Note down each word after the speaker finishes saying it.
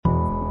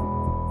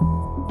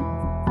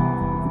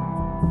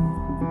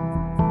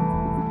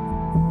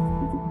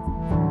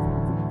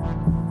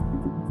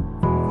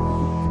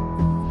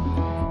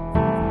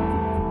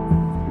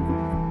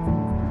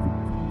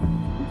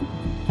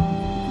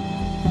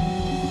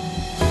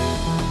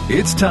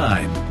It's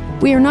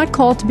time. We are not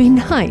called to be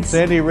nice.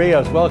 Sandy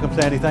Rios, welcome,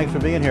 Sandy. Thanks for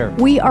being here.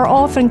 We are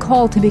often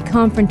called to be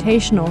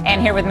confrontational.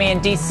 And here with me in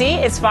D.C.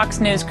 is Fox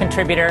News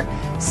contributor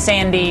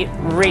Sandy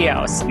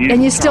Rios.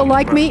 And you still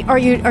like me, or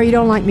you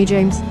don't like me,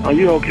 James? Are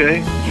you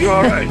okay? You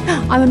all right?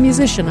 I'm a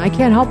musician. I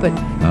can't help it.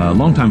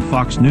 Longtime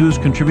Fox News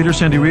contributor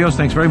Sandy Rios,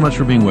 thanks very much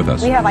for being with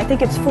us. We have, I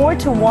think it's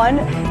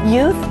 4-to-1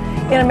 youth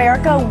in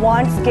America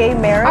wants gay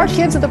marriage. Our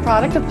kids are the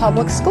product of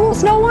public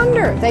schools. No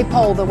wonder they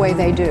poll the way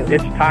they do.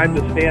 It's time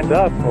to stand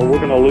up or we're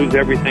going to lose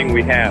everything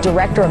we have.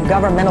 Director of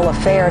Governmental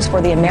Affairs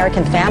for the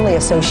American Family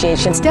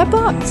Association. Step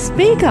up,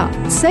 speak up,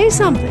 say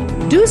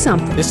something, do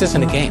something. This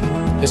isn't a game.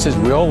 This is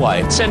real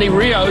life. Sandy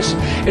Rios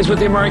is with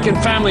the American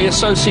Family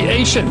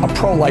Association. A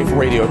pro-life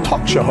radio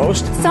talk show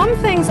host. Some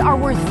things are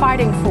worth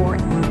fighting for.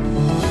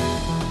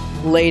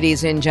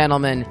 Ladies and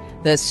gentlemen,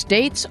 the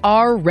states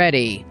are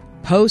ready.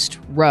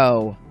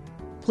 Post-Roe.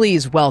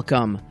 Please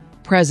welcome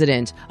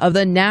President of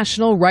the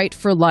National Right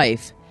for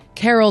Life,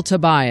 Carol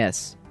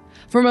Tobias.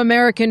 From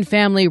American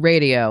Family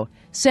Radio,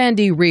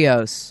 Sandy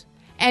Rios.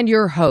 And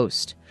your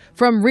host,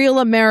 from Real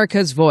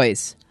America's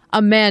Voice,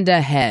 Amanda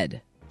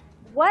Head.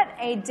 What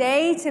a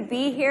day to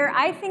be here.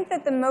 I think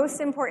that the most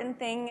important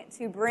thing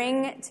to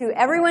bring to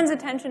everyone's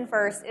attention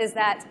first is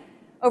that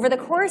over the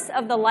course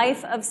of the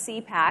life of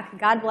CPAC,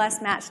 God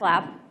bless Matt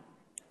Schlapp,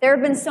 there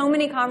have been so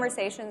many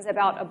conversations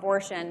about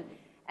abortion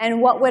and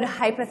what would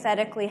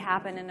hypothetically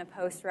happen in a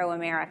post-Roe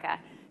America.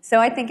 So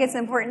I think it's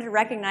important to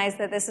recognize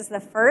that this is the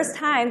first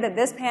time that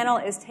this panel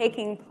is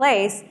taking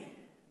place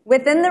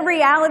within the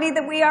reality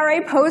that we are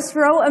a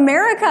post-Roe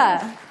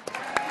America.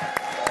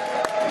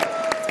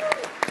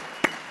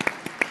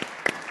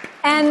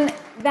 And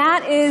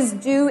that is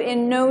due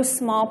in no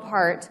small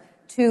part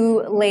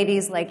to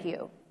ladies like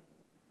you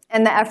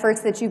and the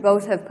efforts that you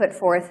both have put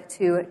forth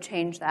to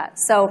change that.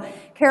 So,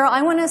 Carol,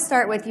 I want to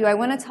start with you. I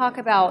want to talk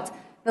about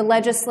the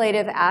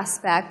legislative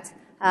aspect.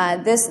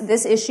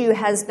 This issue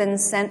has been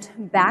sent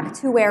back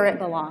to where it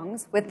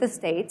belongs, with the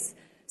states.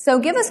 So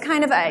give us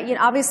kind of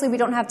obviously we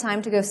don't have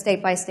time to go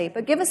state by state,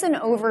 but give us an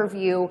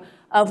overview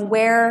of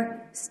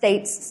where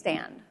states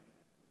stand.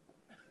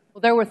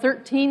 Well, there were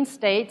 13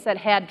 states that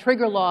had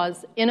trigger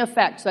laws in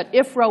effect, so that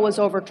if Roe was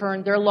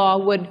overturned, their law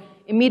would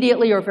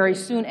immediately or very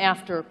soon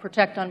after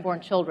protect unborn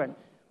children.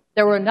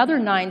 There were another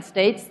 9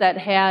 states that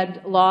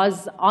had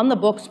laws on the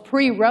books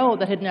pre-Roe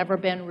that had never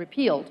been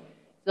repealed.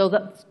 So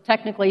that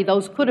technically,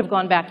 those could have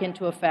gone back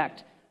into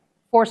effect.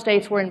 4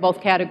 states were in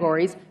both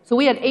categories. So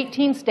we had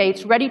 18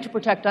 states ready to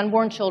protect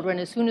unborn children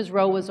as soon as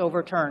Roe was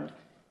overturned.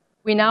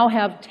 We now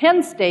have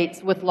 10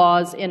 states with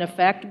laws in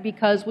effect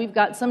because we've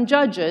got some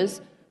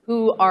judges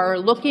who are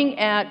looking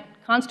at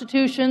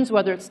constitutions,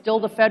 whether it's still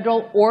the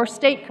federal or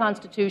state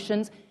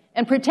constitutions,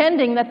 and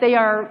pretending that they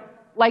are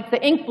like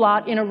the ink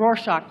blot in a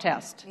Rorschach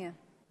test. Yeah.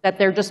 That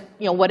they're just,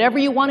 whatever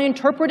you want to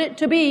interpret it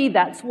to be,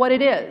 that's what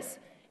it is.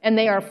 And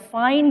they are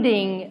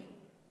finding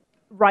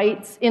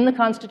rights in the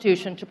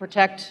Constitution to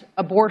protect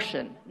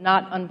abortion,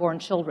 not unborn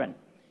children.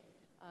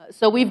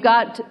 So we've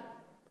got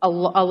a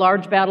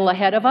large battle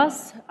ahead of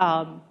us.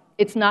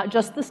 It's not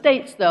just the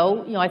states,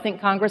 though. I think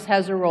Congress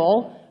has a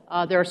role.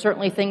 There are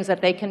certainly things that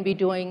they can be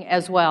doing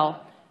as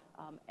well.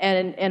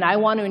 And I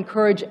want to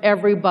encourage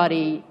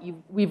everybody,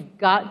 we've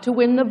got to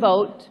win the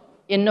vote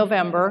in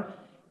November.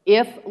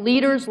 If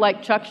leaders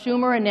like Chuck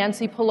Schumer and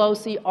Nancy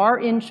Pelosi are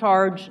in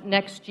charge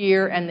next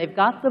year and they've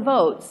got the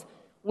votes,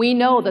 we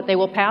know that they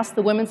will pass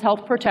the Women's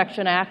Health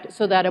Protection Act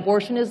so that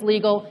abortion is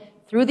legal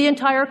through the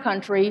entire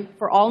country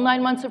for all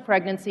 9 months of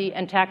pregnancy,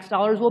 and tax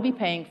dollars will be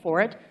paying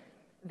for it.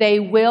 They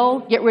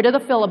will get rid of the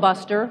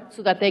filibuster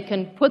so that they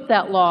can put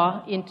that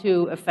law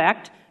into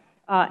effect.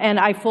 And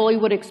I fully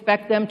would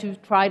expect them to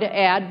try to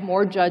add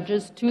more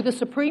judges to the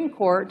Supreme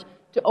Court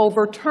to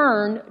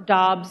overturn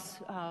Dobbs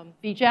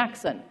v.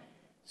 Jackson.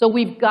 So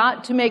we've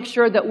got to make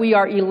sure that we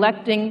are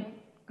electing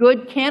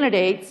good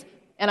candidates.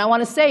 And I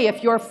want to say,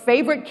 if your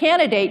favorite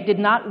candidate did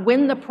not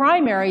win the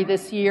primary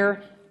this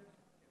year,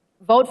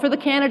 vote for the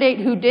candidate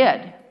who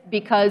did.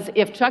 Because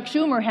if Chuck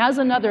Schumer has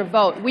another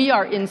vote, we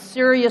are in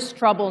serious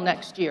trouble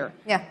next year.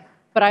 Yeah.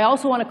 But I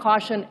also want to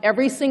caution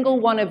every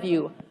single one of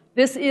you,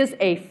 this is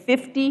a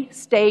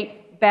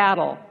 50-state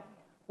battle.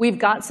 We've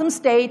got some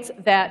states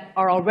that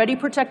are already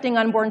protecting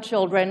unborn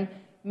children.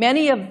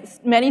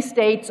 Many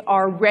states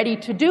are ready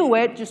to do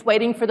it, just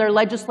waiting for their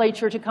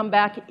legislature to come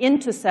back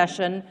into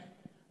session.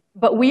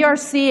 But we are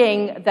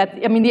seeing that,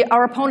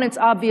 our opponents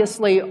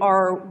obviously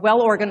are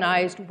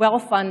well-organized,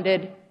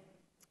 well-funded.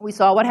 We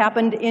saw what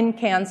happened in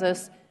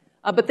Kansas.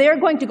 But they are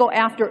going to go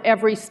after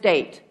every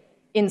state.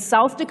 In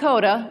South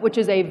Dakota, which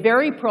is a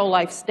very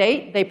pro-life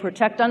state, they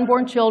protect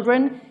unborn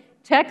children.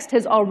 Text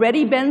has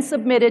already been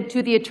submitted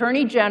to the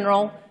Attorney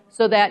General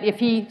so that if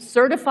he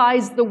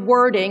certifies the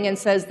wording and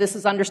says this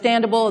is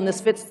understandable and this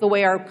fits the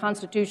way our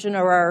Constitution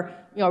or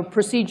our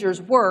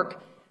procedures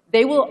work,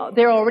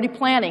 they're already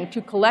planning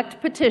to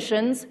collect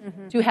petitions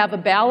to have a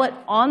ballot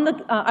on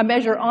a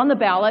measure on the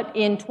ballot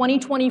in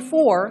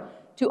 2024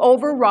 to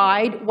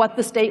override what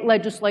the state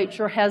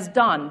legislature has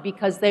done,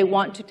 because they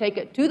want to take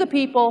it to the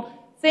people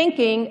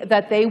thinking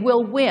that they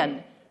will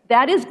win.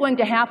 That is going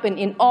to happen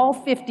in all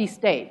 50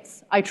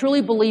 states. I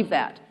truly believe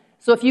that.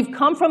 So if you've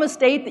come from a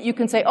state that you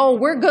can say, oh,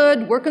 we're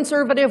good, we're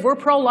conservative, we're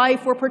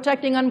pro-life, we're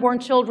protecting unborn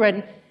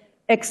children,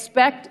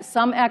 expect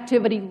some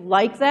activity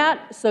like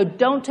that, so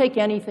don't take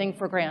anything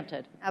for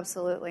granted.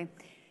 Absolutely.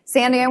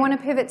 Sandy, I want to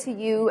pivot to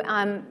you.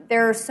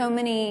 There are so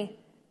many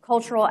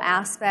cultural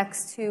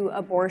aspects to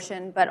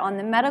abortion, but on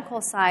the medical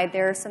side,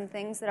 there are some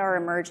things that are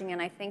emerging,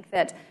 and I think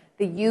that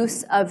the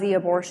use of the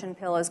abortion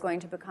pill is going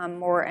to become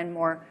more and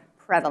more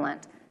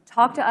prevalent.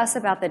 Talk to us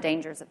about the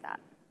dangers of that.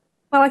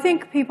 Well, I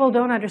think people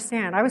don't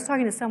understand. I was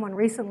talking to someone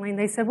recently, and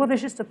they said, well,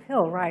 there's just a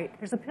pill, right?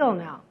 There's a pill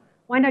now.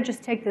 Why not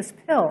just take this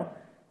pill?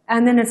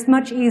 And then it's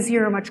much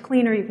easier, much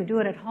cleaner. You can do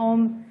it at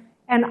home.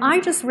 And I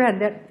just read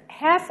that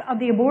half of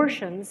the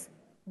abortions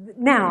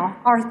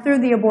now are through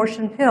the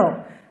abortion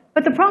pill.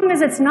 But the problem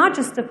is it's not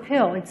just a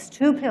pill. It's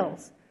two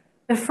pills.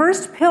 The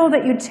first pill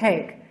that you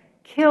take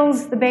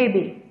kills the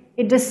baby.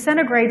 It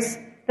disintegrates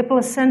the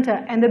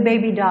placenta, and the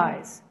baby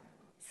dies.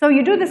 So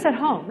you do this at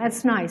home.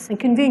 That's nice and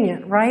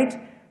convenient, right?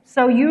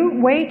 So you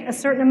wait a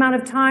certain amount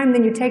of time,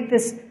 then you take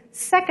this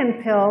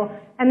second pill,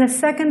 and the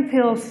second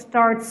pill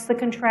starts the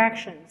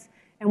contractions.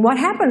 And what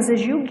happens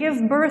is you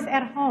give birth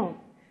at home.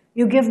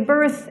 You give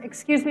birth,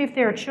 excuse me if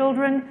there are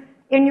children,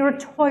 in your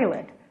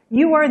toilet.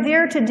 You are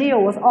there to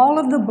deal with all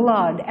of the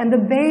blood and the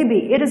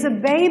baby. It is a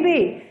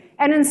baby.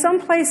 And in some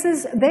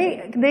places,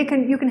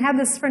 you can have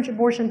this French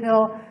abortion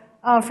pill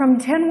from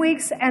 10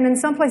 weeks, and in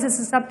some places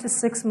it's up to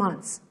 6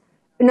 months.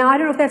 Now, I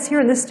don't know if that's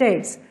here in the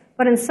States,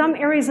 but in some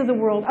areas of the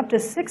world, up to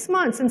 6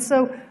 months. And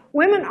so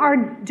women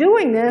are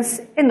doing this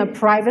in the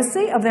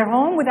privacy of their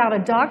home without a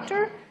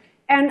doctor,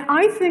 and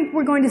I think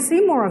we're going to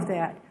see more of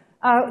that.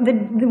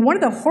 One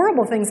of the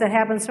horrible things that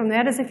happens from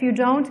that is if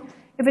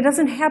it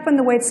doesn't happen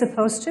the way it's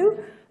supposed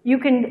to, you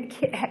can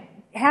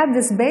have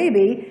this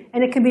baby,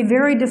 and it can be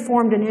very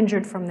deformed and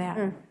injured from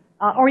that.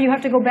 Or you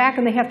have to go back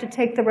and they have to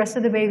take the rest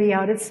of the baby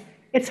out.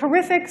 It's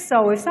horrific,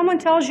 so if someone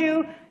tells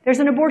you there's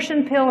an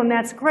abortion pill and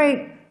that's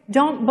great,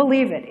 don't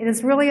believe it. It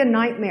is really a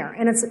nightmare,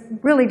 and it's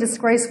really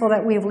disgraceful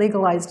that we have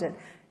legalized it.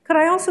 Could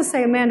I also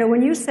say, Amanda,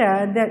 when you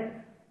said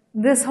that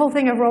this whole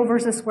thing of Roe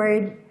versus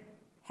Wade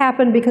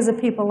happened because of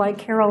people like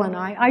Carol and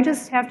I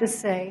just have to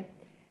say,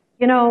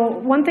 you know,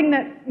 one thing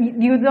that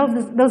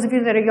those of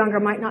you that are younger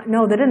might not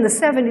know, that in the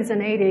 70s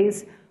and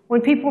 80s,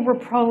 when people were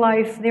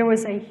pro-life, there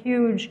was a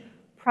huge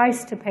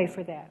price to pay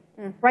for that.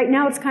 Right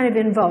now it's kind of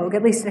in vogue,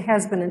 at least it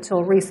has been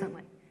until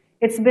recently.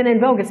 It's been in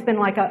vogue. It's been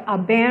like a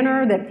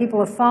banner that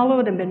people have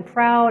followed and been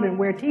proud and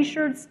wear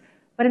T-shirts.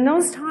 But in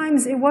those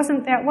times, it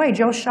wasn't that way.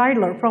 Joe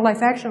Scheidler,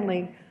 Pro-Life Action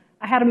League,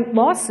 had a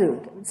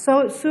lawsuit,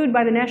 sued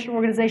by the National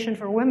Organization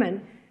for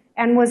Women,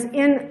 and was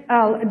in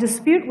a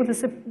dispute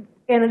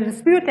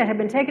that had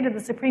been taken to the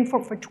Supreme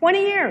Court for 20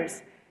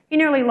 years. He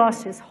nearly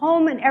lost his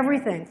home and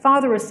everything.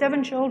 Father of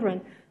 7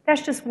 children.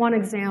 That's just one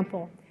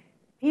example.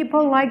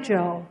 People like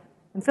Joe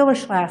and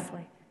Phyllis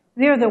Schlafly,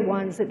 they're the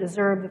ones that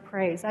deserve the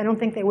praise. I don't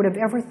think they would have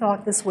ever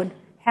thought this would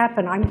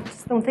happen. I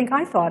just don't think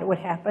I thought it would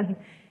happen.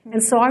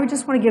 And so I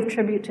just want to give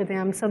tribute to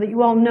them so that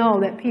you all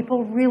know that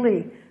people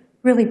really,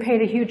 really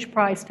paid a huge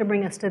price to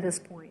bring us to this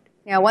point.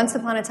 Yeah, once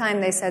upon a time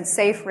they said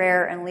safe,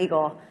 rare, and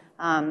legal.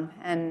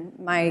 And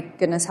my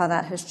goodness, how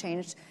that has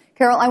changed.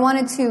 Carol, I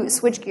wanted to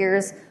switch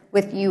gears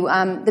with you.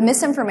 The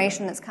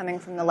misinformation that's coming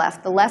from the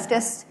left, the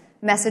leftist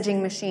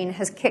messaging machine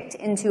has kicked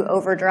into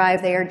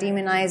overdrive. They are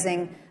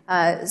demonizing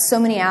so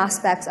many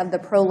aspects of the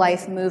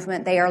pro-life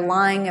movement. They are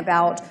lying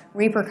about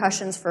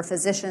repercussions for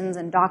physicians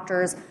and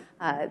doctors,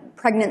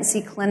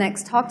 pregnancy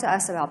clinics. Talk to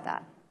us about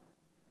that.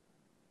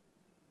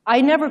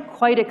 I never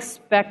quite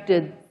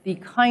expected the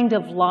kind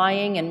of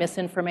lying and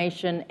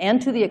misinformation,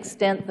 and to the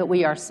extent that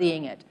we are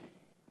seeing it.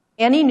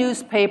 Any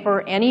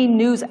newspaper, any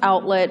news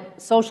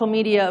outlet, social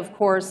media, of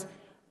course,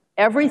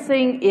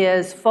 everything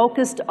is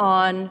focused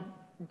on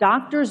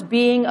doctors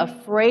being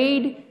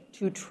afraid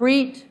to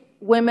treat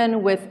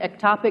women with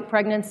ectopic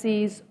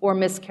pregnancies or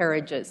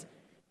miscarriages.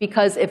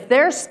 Because if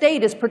their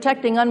state is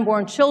protecting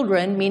unborn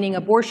children, meaning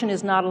abortion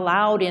is not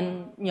allowed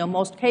in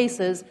most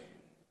cases,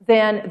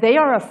 then they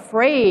are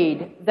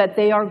afraid that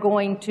they are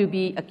going to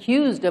be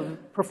accused of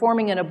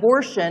performing an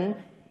abortion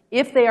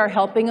if they are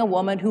helping a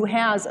woman who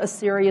has a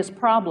serious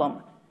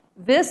problem.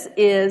 This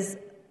is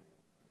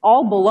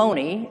all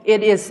baloney.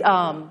 It is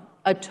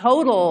a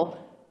total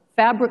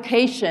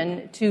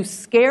fabrication to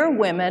scare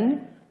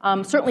women.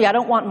 Certainly, I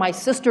don't want my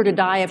sister to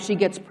die if she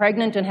gets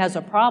pregnant and has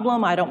a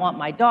problem. I don't want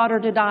my daughter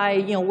to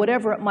die,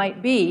 whatever it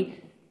might be.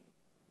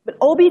 But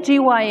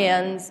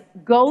OBGYNs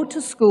go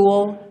to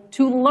school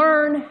to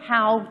learn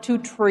how to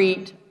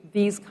treat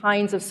these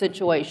kinds of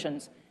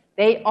situations.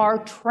 They are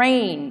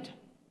trained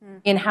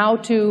in how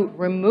to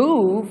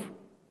remove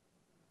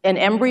an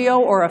embryo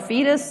or a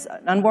fetus,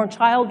 an unborn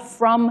child,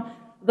 from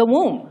the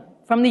womb,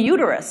 from the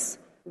uterus,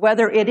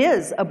 whether it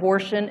is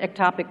abortion,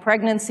 ectopic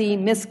pregnancy,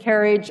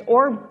 miscarriage,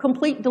 or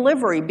complete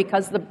delivery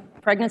because the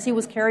pregnancy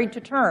was carried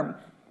to term.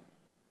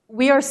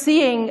 We are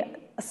seeing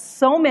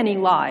so many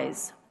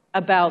lies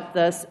about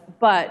this,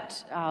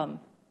 but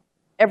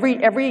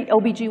Every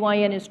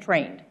OBGYN is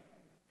trained.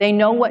 They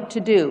know what to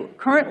do.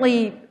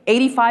 Currently,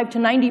 85 to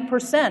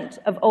 90%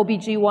 of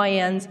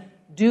OBGYNs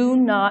do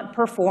not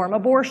perform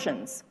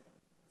abortions.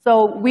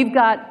 So we've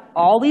got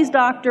all these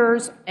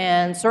doctors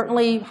and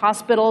certainly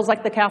hospitals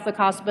like the Catholic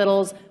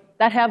hospitals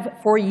that have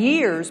for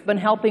years been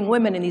helping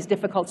women in these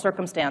difficult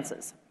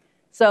circumstances.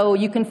 So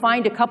you can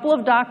find a couple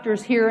of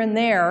doctors here and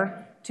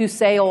there to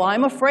say, oh,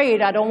 I'm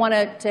afraid, I don't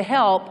want to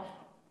help.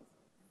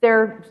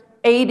 They're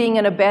aiding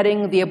and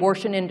abetting the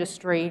abortion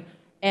industry.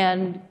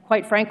 And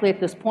quite frankly, at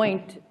this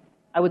point,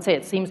 I would say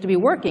it seems to be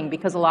working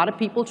because a lot of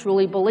people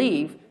truly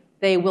believe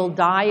they will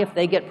die if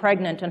they get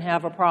pregnant and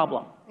have a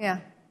problem. Yeah.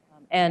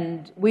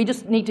 And we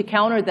just need to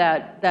counter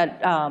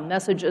that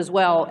message as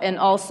well. And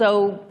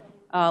also,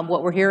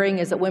 what we're hearing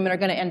is that women are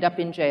going to end up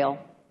in jail.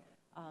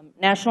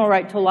 National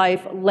Right to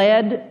Life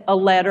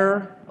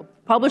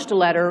published a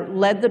letter,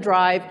 led the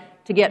drive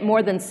to get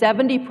more than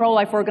 70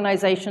 pro-life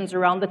organizations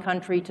around the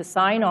country to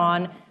sign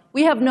on.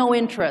 We have no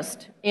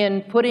interest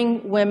in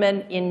putting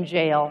women in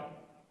jail.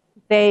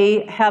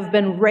 They have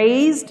been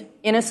raised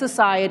in a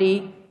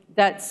society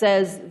that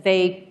says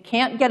they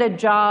can't get a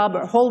job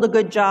or hold a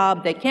good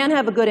job, they can't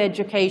have a good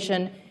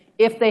education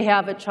if they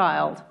have a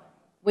child.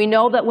 We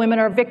know that women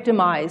are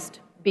victimized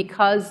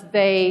because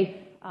they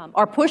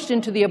are pushed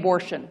into the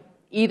abortion,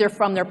 either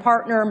from their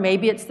partner,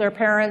 maybe it's their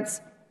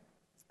parents,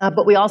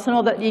 but we also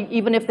know that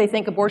even if they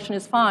think abortion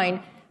is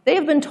fine, they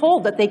have been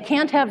told that they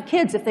can't have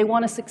kids if they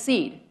want to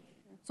succeed.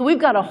 So we've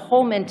got a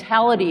whole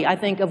mentality, I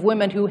think, of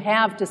women who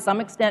have, to some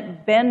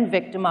extent, been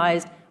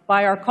victimized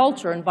by our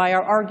culture and by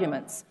our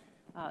arguments.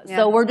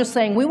 So we're just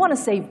saying we want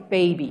to save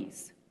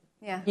babies.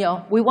 Yeah. You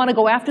know, we want to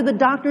go after the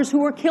doctors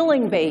who are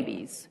killing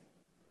babies.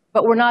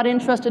 But we're not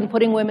interested in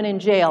putting women in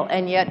jail.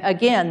 And yet,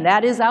 again,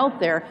 that is out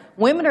there.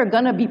 Women are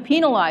going to be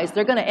penalized.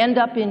 They're going to end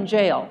up in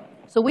jail.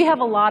 So we have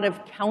a lot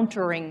of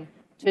countering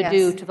to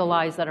do to the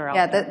lies that are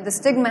out there. Yeah, the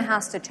stigma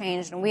has to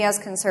change. And we as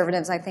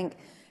conservatives, I think,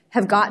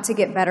 have got to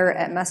get better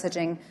at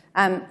messaging.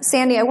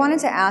 Sandy, I wanted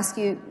to ask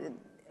you,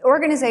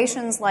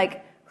 organizations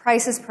like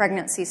Crisis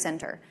Pregnancy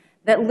Center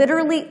that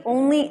literally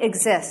only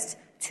exist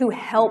to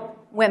help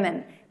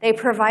women. They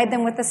provide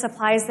them with the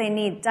supplies they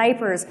need,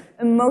 diapers,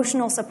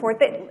 emotional support.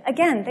 They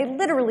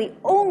literally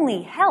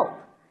only help,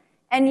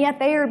 and yet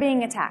they are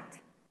being attacked.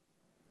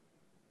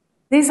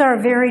 These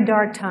are very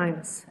dark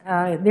times.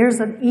 There's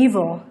an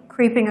evil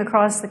creeping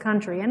across the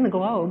country and the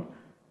globe.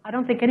 I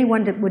don't think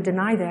anyone would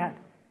deny that.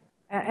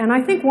 And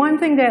I think one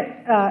thing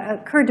that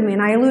occurred to me,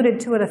 and I alluded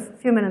to it a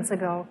few minutes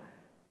ago,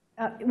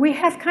 we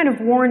have kind of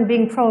worn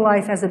being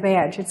pro-life as a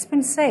badge. It's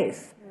been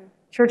safe.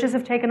 Churches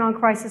have taken on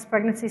crisis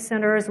pregnancy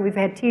centers. We've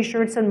had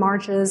T-shirts and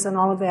marches and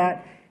all of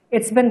that.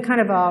 It's been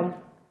kind of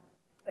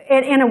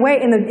in a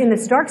way, in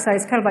this dark side,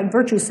 it's kind of like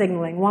virtue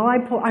signaling. While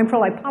I'm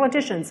pro-life,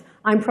 politicians,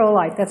 I'm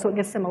pro-life. That's what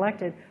gets them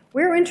elected.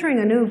 We're entering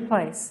a new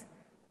place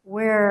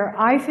where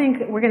I think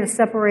we're going to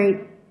separate,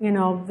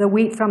 the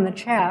wheat from the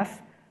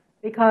chaff,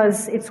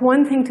 because it's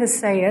one thing to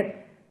say it.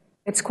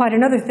 It's quite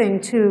another thing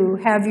to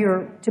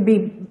to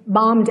be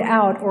bombed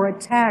out or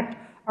attacked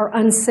or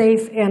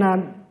unsafe in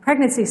a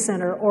pregnancy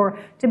center, or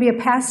to be a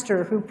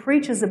pastor who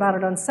preaches about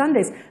it on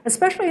Sundays,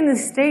 especially in the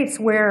states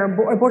where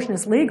abortion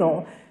is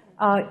legal.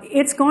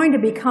 It's going to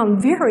become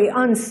very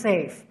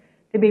unsafe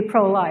to be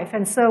pro-life.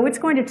 And so it's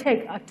going to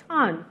take a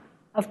ton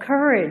of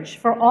courage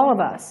for all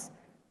of us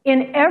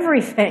in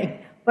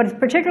everything, but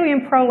particularly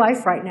in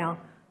pro-life right now,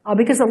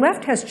 because the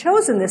left has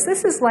chosen this.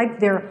 This is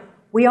like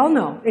we all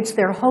know, it's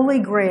their holy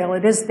grail.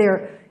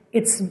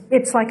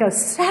 It's like a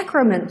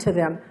sacrament to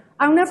them.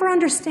 I'll never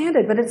understand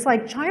it, but it's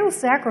like child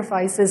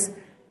sacrifices.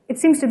 It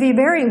seems to be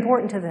very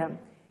important to them.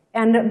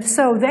 And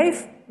so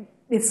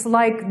it's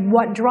like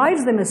what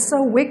drives them is so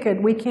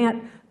wicked, we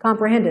can't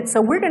comprehend it.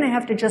 So we're going to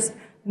have to just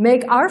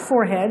make our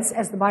foreheads,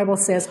 as the Bible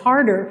says,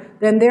 harder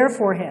than their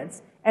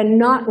foreheads, and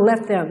not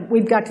let them.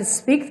 We've got to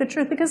speak the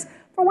truth, because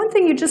for one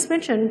thing you just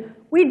mentioned,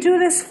 we do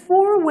this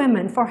for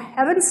women, for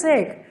heaven's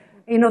sake.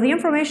 The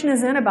information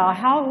is in about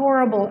how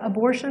horrible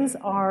abortions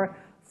are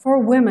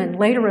for women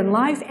later in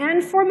life,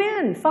 and for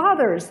men,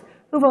 fathers,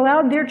 who've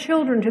allowed their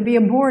children to be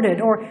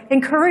aborted or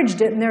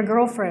encouraged it in their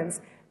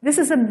girlfriends. This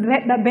is a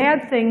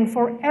bad thing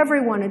for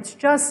everyone. It's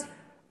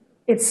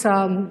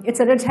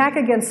an attack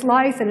against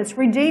life, and it's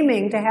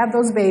redeeming to have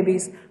those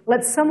babies.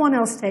 Let someone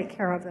else take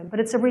care of them. But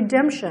it's a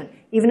redemption,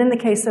 even in the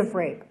case of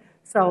rape.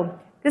 So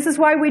this is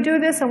why we do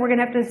this, and we're going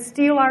to have to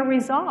steel our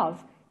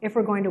resolve if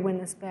we're going to win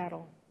this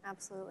battle.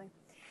 Absolutely.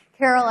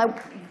 Carol,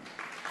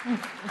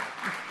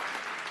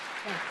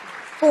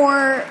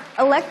 for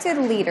elected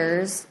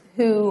leaders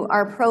who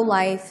are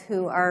pro-life,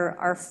 who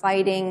are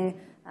fighting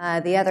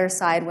the other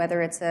side,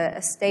 whether it's a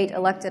state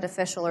elected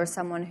official or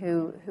someone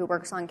who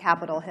works on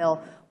Capitol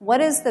Hill,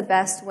 what is the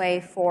best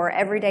way for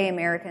everyday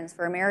Americans,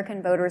 for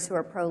American voters who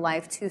are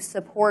pro-life, to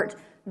support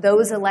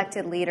those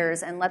elected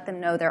leaders and let them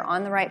know they're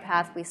on the right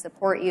path, we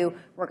support you,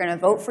 we're going to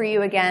vote for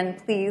you again,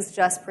 please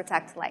just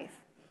protect life?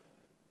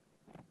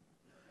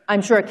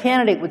 I'm sure a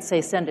candidate would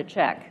say send a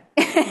check.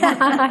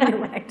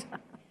 Right.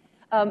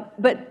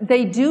 But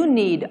they do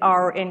need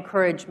our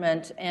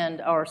encouragement and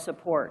our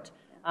support.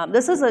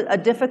 This is a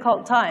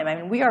difficult time. I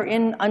mean, we are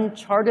in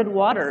uncharted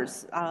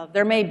waters.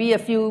 There may be a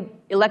few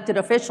elected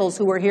officials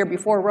who were here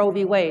before Roe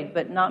v. Wade,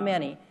 but not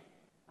many.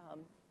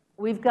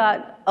 We've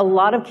got a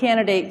lot of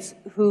candidates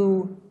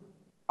who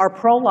are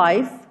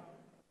pro-life,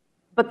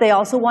 but they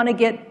also want to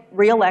get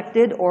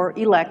reelected or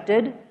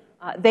elected.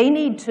 They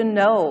need to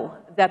know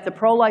that the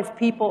pro-life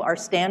people are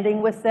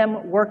standing with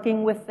them,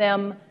 working with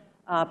them,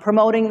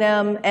 promoting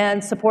them,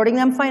 and supporting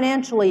them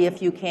financially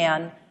if you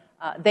can.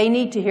 They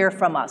need to hear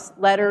from us.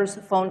 Letters,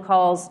 phone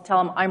calls, tell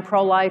them, I'm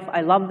pro-life,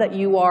 I love that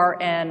you are,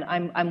 and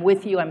I'm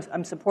with you,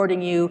 I'm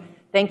supporting you.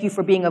 Thank you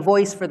for being a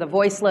voice for the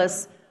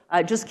voiceless.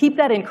 Just keep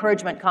that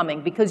encouragement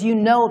coming, because you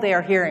know they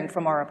are hearing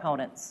from our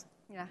opponents.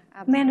 Yeah,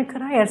 absolutely. Amanda,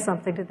 could I add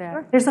something to that?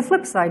 Sure. There's a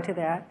flip side to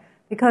that,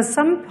 because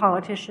some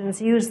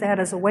politicians use that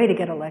as a way to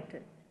get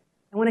elected.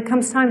 And when it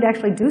comes time to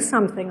actually do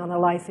something on the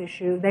life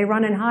issue, they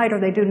run and hide or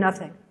they do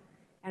nothing.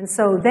 And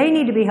so they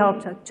need to be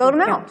helped to vote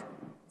them out.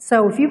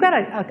 So if you've got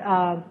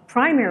a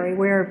primary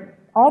where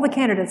all the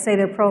candidates say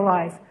they're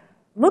pro-life,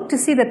 look to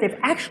see that they've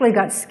actually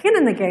got skin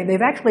in the game,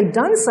 they've actually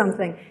done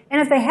something,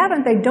 and if they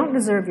haven't, they don't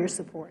deserve your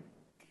support.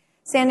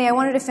 Sandy, I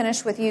wanted to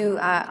finish with you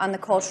on the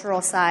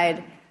cultural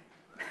side.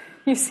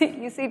 You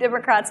see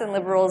Democrats and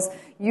liberals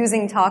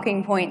using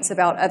talking points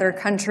about other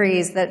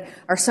countries that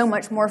are so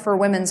much more for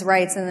women's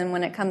rights, and then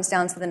when it comes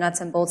down to the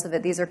nuts and bolts of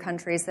it, these are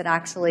countries that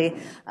actually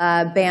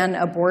ban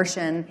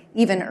abortion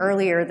even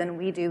earlier than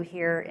we do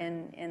here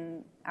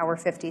in our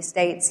 50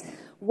 states.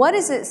 What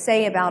does it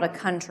say about a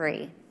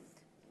country?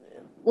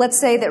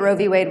 Let's say that Roe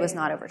v. Wade was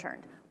not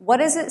overturned. What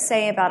does it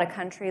say about a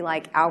country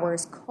like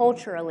ours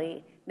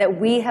culturally that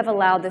we have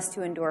allowed this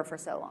to endure for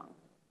so long?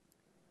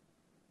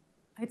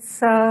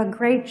 It's a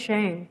great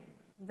shame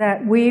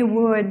that we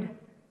would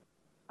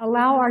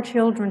allow our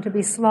children to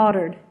be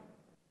slaughtered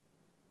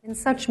in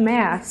such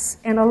mass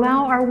and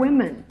allow our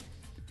women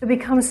to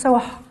become so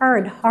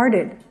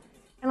hard-hearted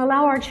and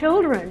allow our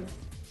children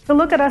to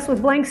look at us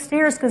with blank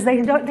stares because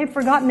they've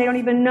forgotten they don't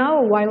even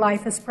know why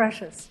life is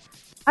precious.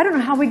 I don't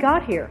know how we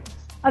got here,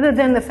 other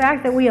than the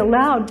fact that we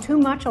allowed too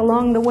much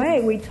along the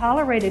way. We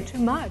tolerated too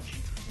much.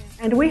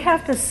 And we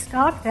have to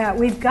stop that.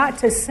 We've got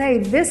to say,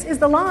 this is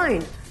the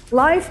line.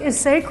 Life is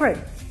sacred,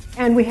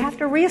 and we have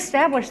to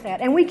reestablish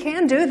that, and we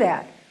can do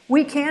that.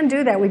 We can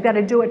do that. We've got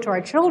to do it to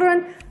our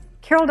children.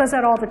 Carol does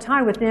that all the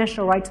time with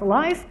National Right to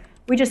Life.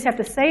 We just have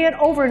to say it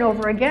over and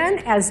over again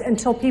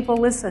until people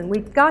listen.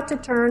 We've got to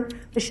turn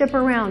the ship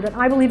around, and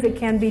I believe it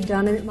can be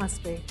done, and it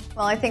must be.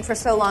 Well, I think for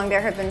so long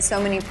there have been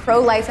so many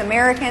pro-life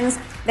Americans.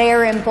 They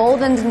are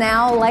emboldened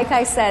now, like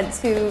I said,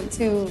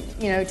 to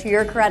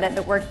your credit,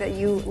 the work that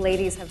you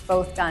ladies have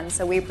both done.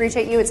 So we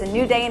appreciate you. It's a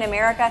new day in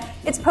America.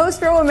 It's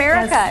post-Roe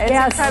America. It's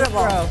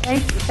incredible.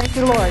 Thank you. Thank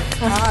you, Lord.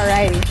 All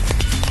righty.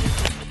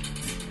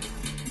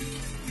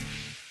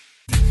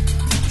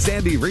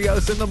 Sandy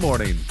Rios in the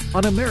morning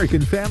on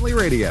American Family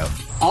Radio.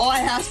 All I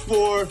asked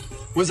for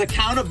was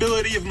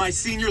accountability of my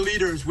senior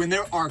leaders when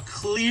there are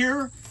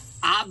clear,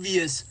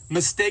 obvious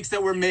mistakes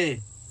that were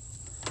made.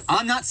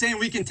 I'm not saying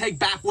we can take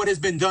back what has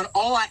been done.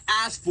 All I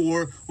asked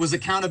for was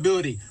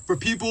accountability, for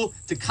people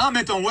to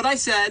comment on what I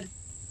said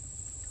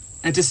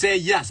and to say,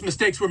 yes,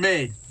 mistakes were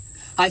made.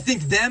 I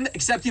think them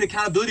accepting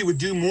accountability would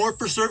do more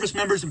for service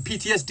members and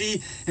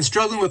PTSD and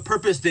struggling with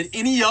purpose than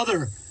any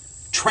other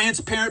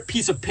transparent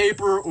piece of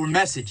paper or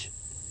message.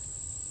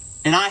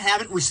 And I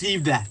haven't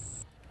received that.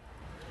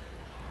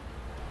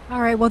 All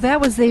right, well, that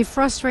was the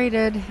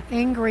frustrated,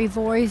 angry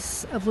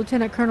voice of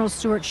Lieutenant Colonel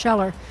Stuart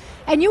Scheller.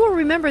 And you will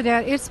remember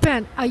that it's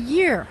been a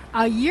year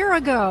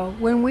ago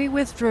when we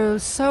withdrew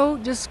so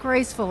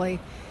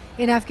disgracefully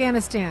in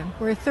Afghanistan,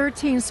 where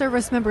 13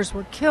 service members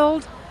were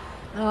killed.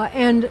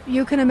 And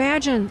you can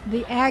imagine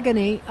the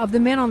agony of the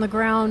men on the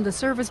ground, the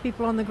service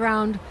people on the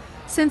ground,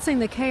 sensing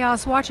the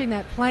chaos, watching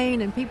that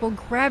plane and people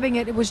grabbing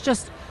it. It was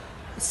just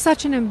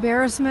such an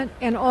embarrassment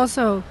and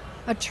also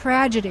a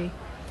tragedy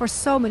for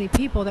so many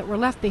people that were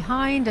left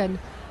behind, and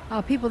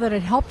people that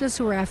had helped us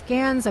who were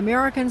Afghans,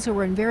 Americans who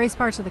were in various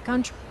parts of the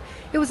country.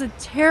 It was a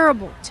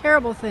terrible,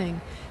 terrible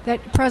thing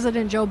that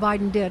President Joe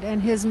Biden did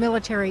and his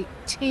military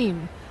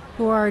team,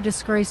 who are a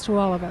disgrace to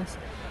all of us.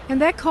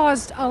 And that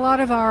caused a lot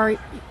of our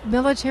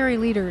military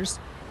leaders,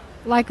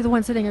 like the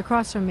one sitting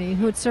across from me,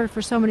 who had served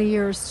for so many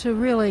years, to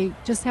really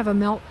just have a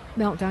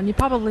meltdown. You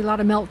probably a lot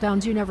of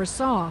meltdowns you never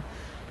saw.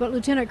 But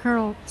Lieutenant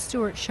Colonel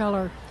Stuart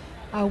Scheller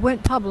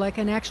went public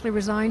and actually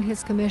resigned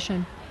his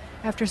commission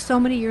after so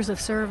many years of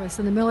service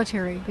in the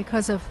military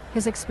because of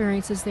his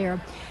experiences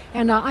there.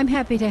 And I'm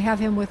happy to have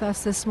him with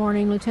us this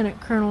morning,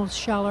 Lieutenant Colonel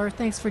Scheller.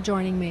 Thanks for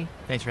joining me.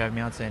 Thanks for having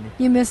me on, Sandy.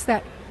 You missed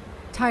that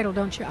title,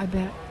 don't you, I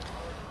bet?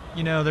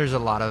 You know, there's a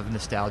lot of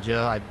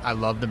nostalgia. I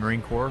love the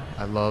Marine Corps.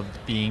 I loved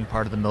being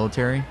part of the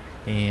military,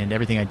 and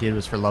everything I did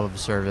was for love of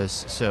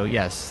service. So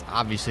yes,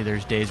 obviously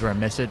there's days where I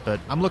miss it, but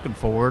I'm looking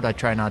forward. I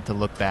try not to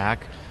look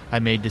back. I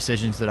made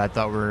decisions that I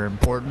thought were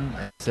important,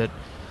 that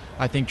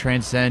I think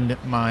transcend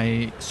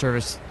my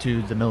service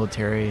to the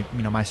military.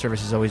 You know, my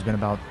service has always been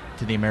about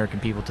to the American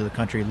people, to the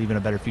country, leaving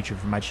a better future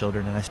for my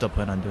children, and I still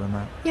plan on doing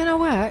that. You know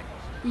what?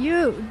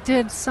 You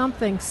did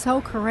something so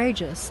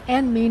courageous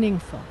and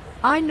meaningful.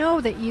 I know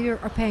that you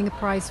are paying a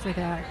price for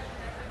that,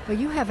 but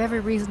you have every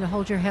reason to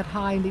hold your head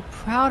high and be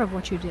proud of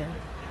what you did.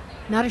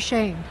 Not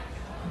ashamed.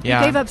 Yeah.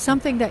 You gave up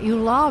something that you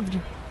loved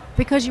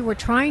because you were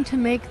trying to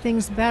make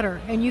things better,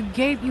 and you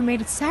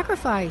made a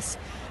sacrifice.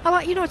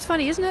 It's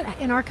funny, isn't it?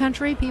 In our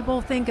country,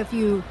 people think if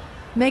you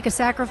make a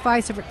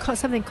sacrifice, if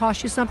something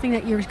costs you something,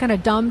 that you're kind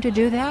of dumb to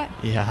do that.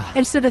 Yeah.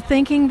 Instead of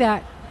thinking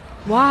that,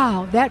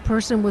 wow, that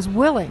person was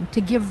willing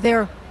to give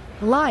their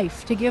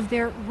life, to give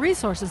their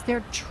resources, their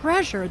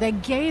treasure. They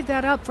gave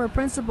that up for a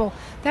principle.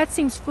 That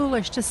seems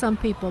foolish to some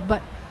people,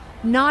 but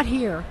not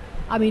here.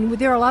 I mean,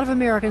 there are a lot of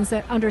Americans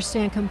that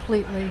understand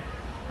completely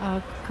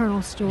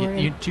Colonel's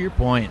story. To your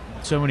point,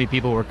 so many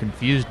people were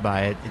confused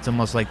by it. It's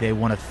almost like they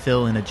want to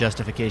fill in a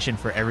justification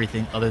for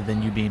everything other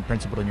than you being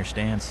principled in your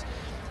stance.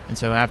 And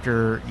so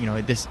after,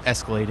 this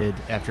escalated,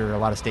 after a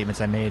lot of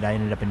statements I made, I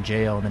ended up in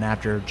jail. And then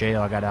after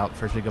jail, I got out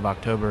first week of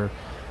October.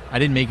 I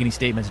didn't make any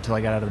statements until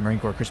I got out of the Marine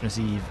Corps Christmas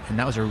Eve. And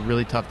that was a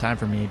really tough time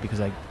for me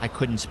because I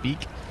couldn't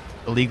speak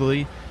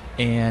illegally.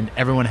 And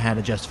everyone had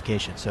a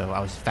justification. So I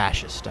was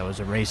fascist. I was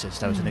a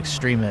racist. I was an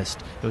extremist.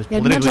 It was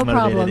politically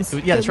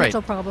motivated. That's right.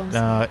 Mental problems.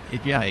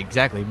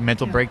 Exactly.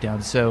 Mental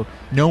breakdowns. So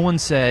no one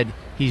said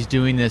he's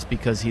doing this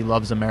because he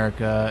loves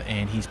America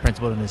and he's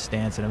principled in his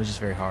stance, and it was just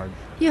very hard.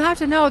 You have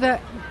to know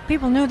that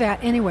people knew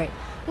that anyway.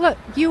 Look,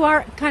 you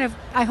are kind of,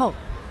 I hope,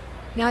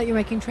 now that you're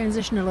making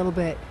transition a little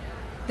bit,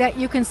 that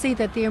you can see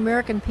that the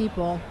American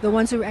people, the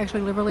ones who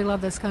actually really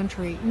love this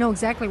country, know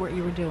exactly what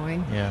you were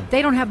doing. Yeah.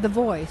 They don't have the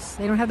voice.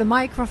 They don't have the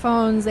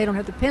microphones. They don't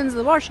have the pins of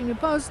the Washington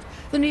Post,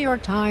 the New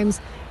York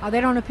Times.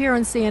 They don't appear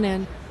on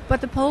CNN.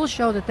 But the polls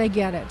show that they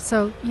get it.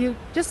 So you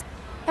just,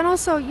 and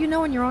also you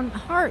know in your own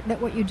heart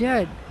that what you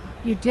did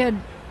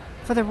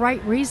for the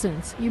right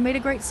reasons. You made a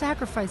great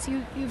sacrifice.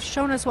 You've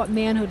shown us what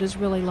manhood is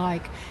really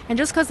like. And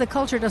just because the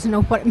culture doesn't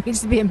know what it means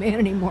to be a man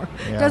anymore,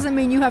 doesn't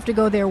mean you have to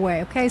go their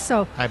way, okay?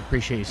 So I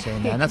appreciate you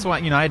saying that. And that's why,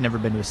 I had never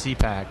been to a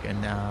CPAC,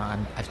 and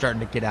I'm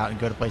starting to get out and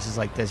go to places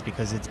like this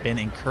because it's been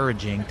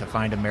encouraging to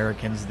find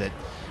Americans that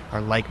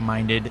are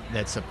like-minded,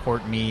 that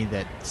support me,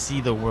 that see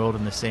the world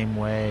in the same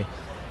way.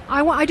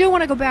 I do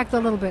want to go back a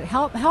little bit.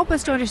 Help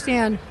us to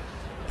understand,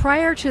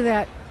 prior to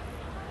that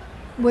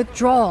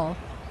withdrawal,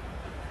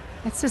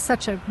 that's just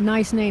such a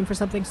nice name for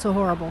something so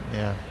horrible.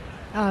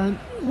 Yeah.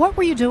 What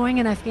were you doing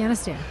in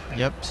Afghanistan?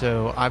 Yep.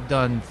 So I've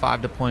done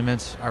 5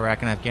 deployments,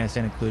 Iraq and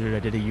Afghanistan included. I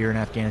did a year in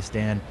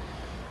Afghanistan.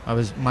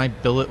 My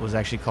billet was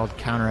actually called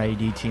Counter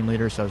IED Team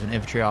Leader, so I was an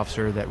infantry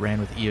officer that ran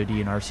with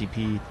EOD and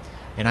RCP.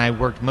 And I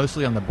worked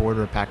mostly on the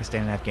border of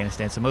Pakistan and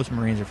Afghanistan. So most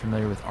Marines are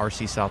familiar with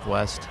RC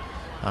Southwest.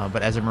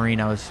 But as a Marine,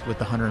 I was with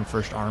the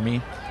 101st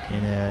Army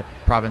in a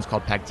province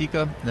called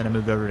Paktika. Then I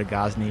moved over to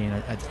Ghazni, and I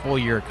had a full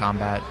year of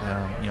combat,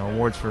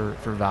 awards for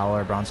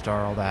valor, Bronze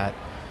Star, all that.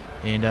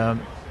 And,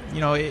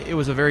 it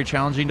was a very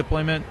challenging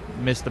deployment.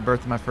 Missed the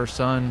birth of my first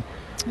son,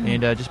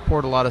 and just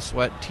poured a lot of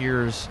sweat,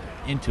 tears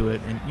into it.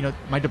 And,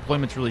 my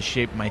deployments really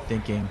shaped my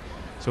thinking.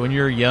 So when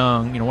you're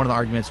young, one of the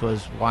arguments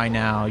was, why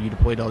now? You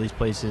deployed to all these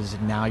places,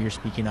 and now you're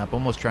speaking up,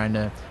 almost trying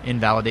to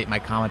invalidate my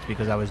comments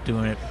because I was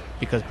doing it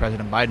because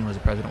President Biden was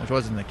the president, which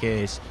wasn't the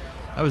case.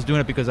 I was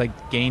doing it because I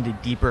gained a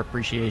deeper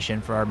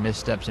appreciation for our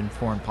missteps in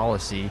foreign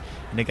policy,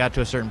 and it got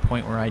to a certain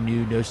point where I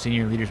knew no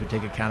senior leaders would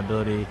take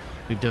accountability.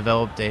 We've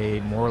developed a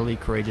morally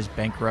courageous,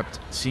 bankrupt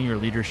senior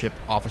leadership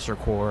officer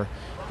corps,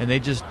 and they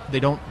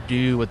don't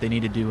do what they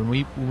need to do.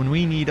 When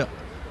we need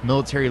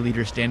military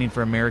leaders standing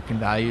for American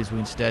values, we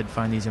instead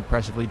find these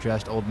impressively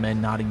dressed old men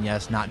nodding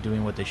yes, not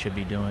doing what they should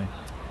be doing.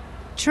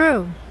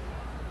 True.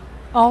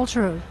 All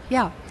true.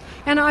 Yeah.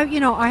 And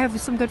I have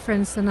some good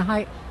friends in the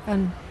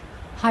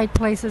high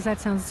places. That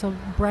sounds so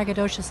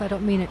braggadocious. I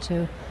don't mean it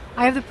to.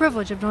 I have the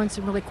privilege of knowing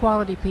some really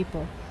quality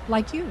people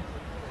like you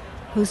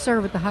who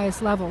serve at the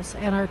highest levels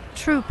and are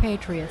true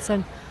patriots.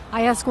 And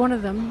I asked one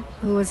of them,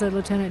 who is a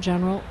lieutenant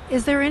general,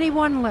 is there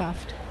anyone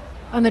left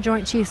on the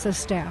Joint Chiefs of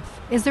Staff?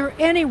 Is there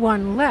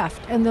anyone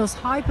left in those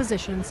high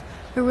positions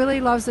who really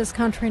loves this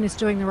country and is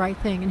doing the right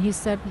thing? And he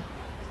said,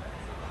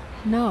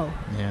 no.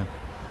 Yeah.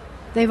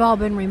 They've all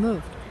been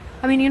removed.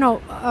 I mean,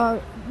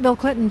 Bill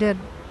Clinton did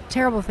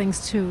terrible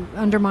things to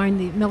undermine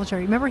the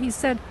military. Remember, he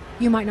said,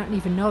 you might not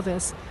even know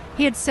this,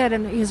 he had said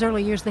in his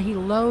early years that he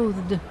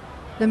loathed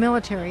the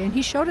military, and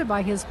he showed it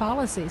by his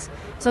policies.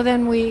 So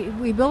then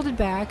we built it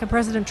back, and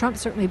President Trump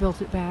certainly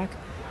built it back.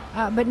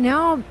 But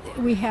now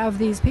we have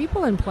these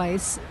people in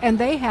place, and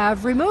they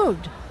have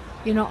removed,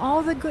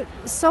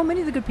 so many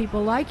of the good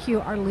people like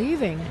you are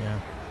leaving. Yeah.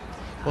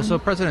 Well, so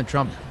President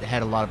Trump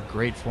had a lot of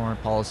great foreign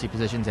policy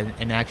positions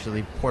and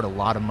actually poured a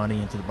lot of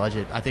money into the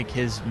budget. I think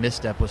his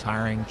misstep was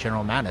hiring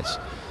General Mattis.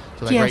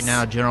 So right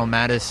now, General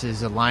Mattis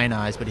is a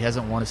lionized, but he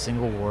hasn't won a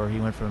single war. He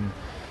went from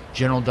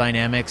General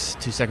Dynamics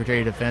to Secretary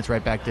of Defense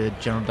right back to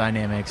General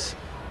Dynamics.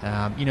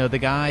 The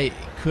guy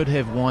could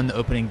have won the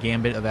opening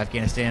gambit of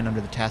Afghanistan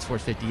under the Task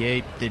Force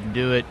 58, didn't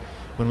do it.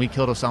 When we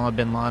killed Osama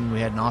bin Laden, we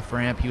had an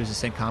off-ramp. He was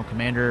the CENTCOM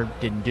commander,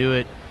 didn't do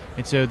it.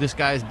 And so this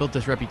guy has built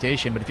this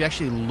reputation, but if you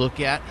actually look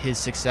at his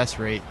success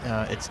rate,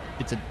 it's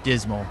a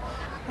dismal.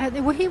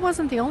 Well, he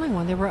wasn't the only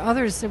one. There were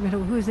others who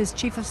was his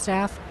chief of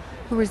staff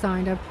who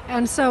resigned.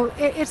 And so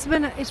it's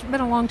been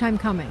a long time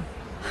coming.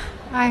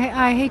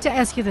 I hate to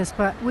ask you this,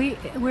 but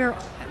we're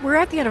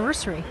at the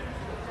anniversary,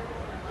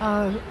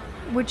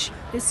 which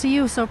is to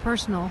you so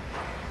personal.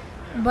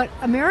 But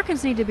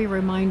Americans need to be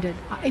reminded.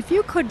 If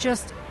you could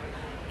just,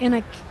 in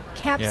a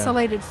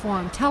encapsulated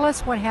form, tell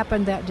us what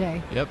happened that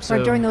day. Yep.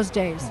 Or during those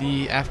days.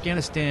 The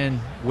Afghanistan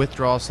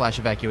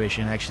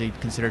withdrawal/evacuation actually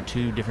considered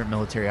two different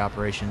military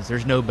operations.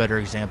 There's no better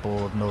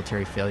example of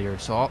military failure.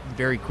 So I'll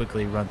very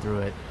quickly run through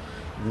it.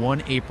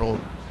 1 April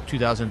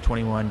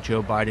 2021,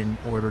 Joe Biden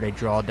ordered a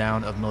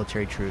drawdown of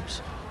military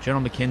troops.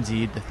 General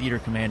McKenzie, the theater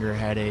commander,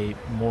 had a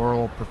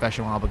moral,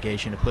 professional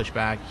obligation to push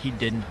back. He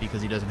didn't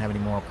because he doesn't have any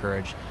moral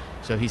courage.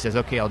 So he says,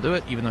 okay, I'll do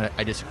it, even though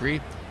I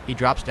disagree. He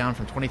drops down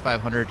from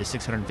 2,500 to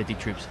 650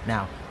 troops.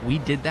 Now, we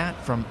did that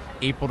from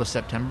April to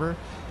September.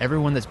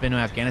 Everyone that's been to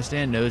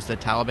Afghanistan knows the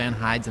Taliban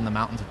hides in the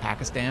mountains of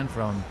Pakistan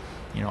from,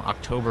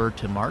 October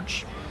to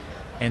March.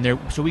 And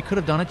so we could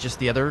have done it just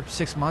the other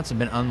 6 months and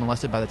been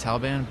unmolested by the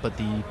Taliban, but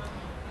the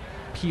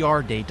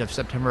PR date of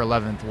September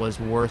 11th was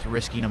worth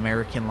risking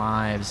American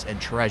lives and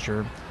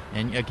treasure.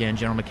 And again,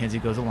 General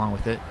McKenzie goes along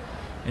with it.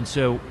 And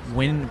so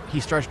when he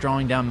starts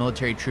drawing down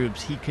military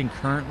troops, he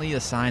concurrently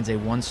assigns a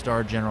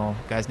one-star general,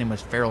 guy's name was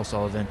Farrell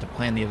Sullivan, to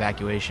plan the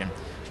evacuation.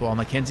 So while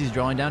McKenzie's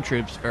drawing down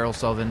troops, Farrell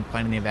Sullivan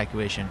planning the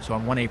evacuation. So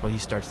on 1 April, he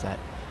starts that.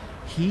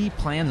 He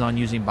plans on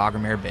using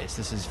Bagram Air Base.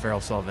 This is Farrell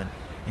Sullivan.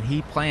 And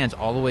he plans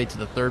all the way to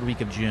the third week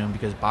of June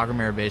because Bagram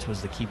Air Base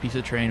was the key piece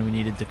of terrain we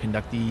needed to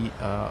conduct the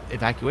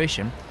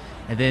evacuation.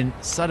 And then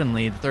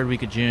suddenly, the third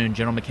week of June,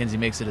 General McKenzie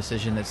makes a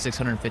decision that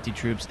 650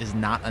 troops is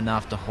not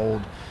enough to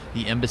hold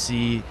the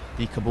embassy,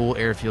 the Kabul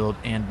airfield,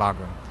 and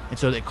Bagram. And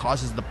so it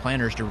causes the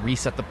planners to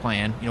reset the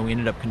plan. We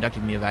ended up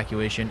conducting the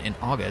evacuation in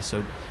August.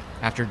 So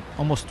after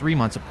almost 3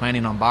 months of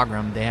planning on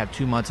Bagram, they have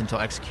 2 months until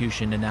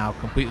execution to now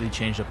completely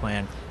change the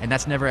plan. And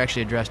that's never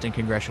actually addressed in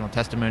congressional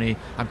testimony.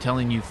 I'm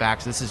telling you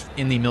facts. This is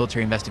in the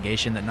military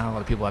investigation that not a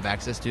lot of people have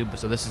access to.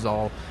 So this is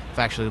all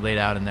factually laid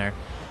out in there.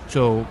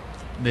 So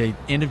the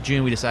end of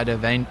June, we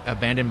decided to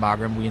abandon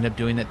Bagram. We ended up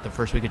doing it the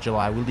first week of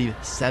July. We leave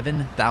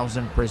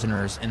 7,000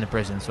 prisoners in the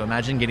prison. So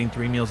imagine getting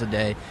 3 meals a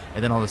day,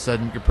 and then all of a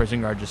sudden your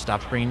prison guard just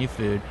stops bringing you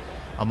food.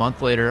 A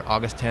month later,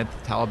 August 10th,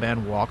 the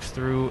Taliban walks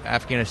through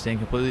Afghanistan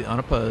completely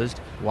unopposed,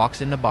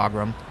 walks into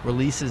Bagram,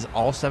 releases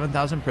all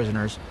 7,000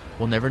 prisoners.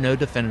 We'll never know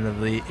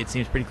definitively. It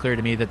seems pretty clear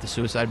to me that the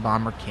suicide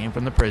bomber came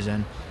from the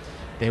prison.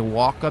 They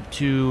walk up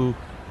to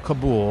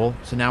Kabul.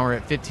 So now we're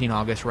at 15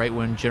 August, right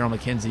when General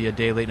McKenzie, a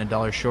day late and a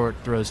dollar short,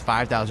 throws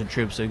 5,000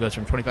 troops. So he goes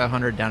from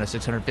 2,500 down to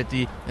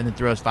 650 and then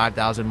throws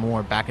 5,000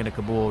 more back into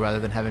Kabul rather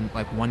than having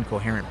like one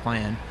coherent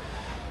plan.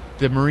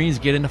 The Marines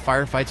get into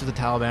firefights with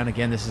the Taliban.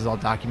 Again, this is all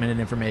documented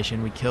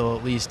information. We kill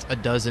at least a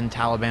dozen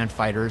Taliban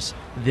fighters.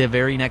 The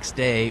very next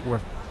day,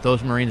 where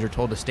those Marines are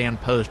told to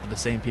stand post with the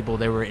same people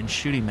they were in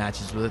shooting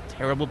matches with, a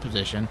terrible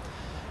position.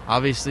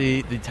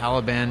 Obviously, the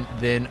Taliban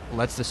then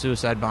lets the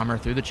suicide bomber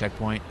through the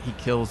checkpoint. He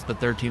kills the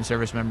 13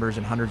 service members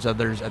and hundreds of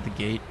others at the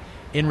gate.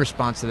 In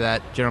response to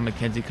that, General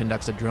McKenzie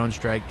conducts a drone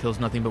strike, kills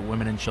nothing but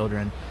women and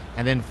children.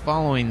 And then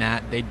following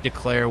that, they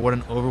declare what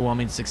an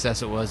overwhelming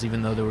success it was,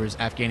 even though there was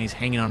Afghanis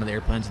hanging onto the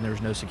airplanes and there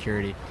was no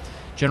security.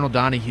 General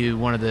Donahue,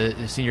 one of the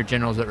senior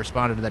generals that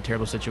responded to that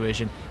terrible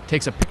situation,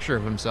 takes a picture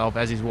of himself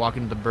as he's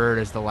walking to the bird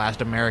as the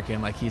last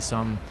American, like he's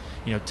some,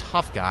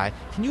 tough guy.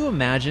 Can you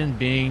imagine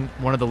being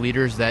one of the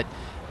leaders that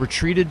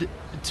retreated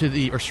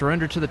or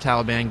surrendered to the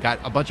Taliban, got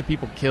a bunch of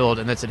people killed,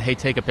 and then said, hey,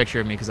 take a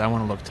picture of me because I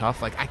want to look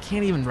tough? Like, I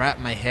can't even wrap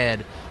my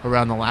head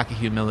around the lack of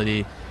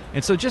humility.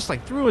 And so just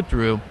like through and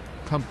through,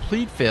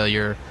 complete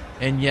failure,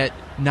 and yet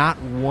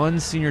not one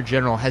senior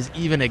general has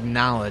even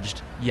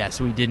acknowledged, yes,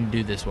 we didn't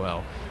do this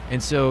well.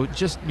 And so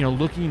just,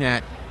 looking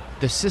at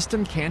the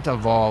system can't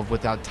evolve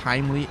without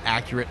timely,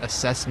 accurate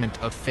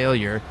assessment of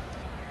failure.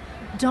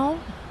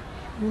 Don't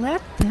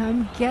let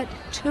them get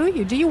to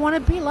you. Do you want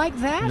to be like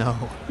that?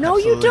 No,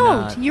 you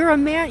don't. Not. You're a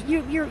man.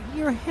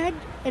 You're head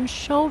and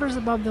shoulders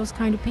above those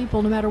kind of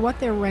people, no matter what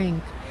their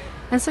rank,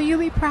 and so you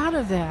be proud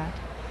of that.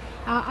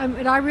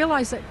 And I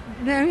realize that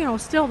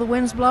still the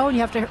winds blow, and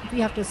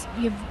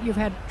you've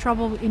had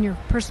trouble in your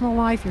personal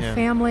life, your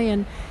family,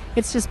 and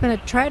it's just been a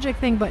tragic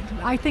thing. But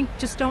I think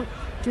just do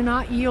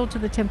not yield to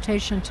the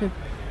temptation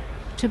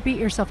to beat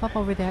yourself up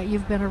over that.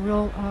 You've been a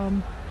real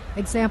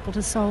example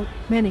to so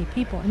many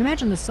people. And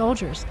imagine the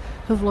soldiers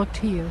who've looked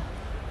to you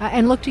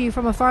and looked to you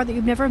from afar that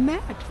you've never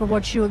met for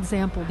what you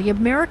example. The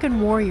American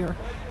warrior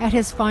at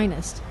his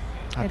finest.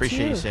 I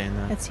appreciate you saying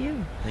that. That's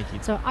you. Thank you.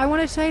 So I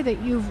want to say that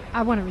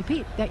I want to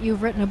repeat that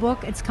you've written a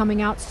book. It's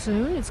coming out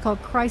soon. It's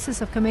called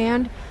Crisis of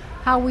Command: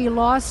 How We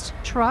Lost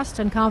Trust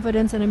and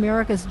Confidence in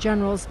America's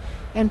Generals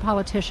and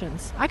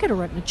Politicians. I could have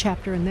written a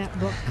chapter in that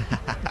book.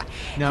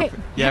 I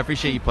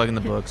appreciate you plugging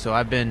the book. So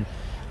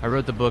I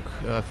wrote the book,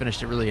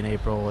 finished it really in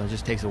April, and it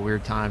just takes a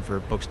weird time for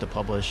books to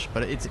publish.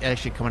 But it's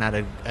actually coming out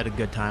at a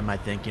good time, I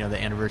think.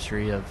 The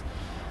anniversary of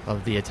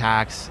of the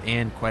attacks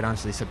and, quite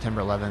honestly,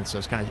 September 11th. So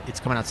it's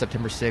coming out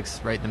September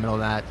 6th, right in the middle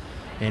of that.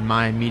 And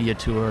my media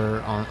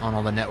tour on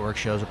all the network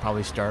shows will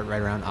probably start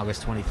right around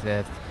August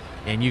 25th.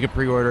 And you can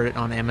pre-order it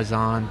on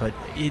Amazon. But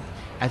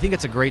I think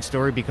it's a great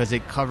story because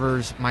it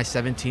covers my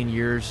 17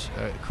 years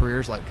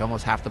careers, like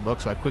almost half the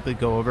book. So I quickly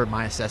go over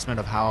my assessment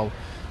of how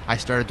I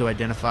started to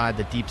identify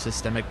the deep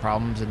systemic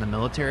problems in the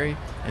military,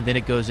 and then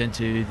it goes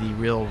into the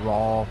real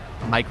raw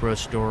micro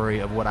story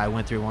of what I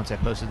went through once I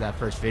posted that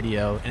first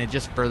video, and it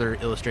just further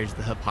illustrates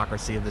the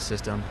hypocrisy of the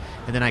system.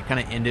 And then I kind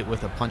of end it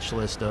with a punch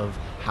list of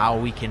how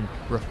we can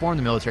reform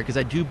the military, because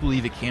I do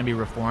believe it can be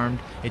reformed.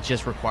 It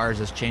just requires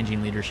us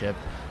changing leadership.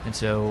 And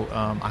so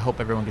I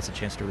hope everyone gets a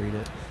chance to read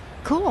it.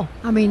 Cool.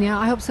 I mean, yeah,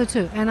 I hope so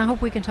too, and I hope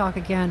we can talk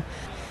again.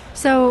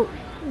 So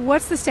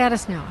what's the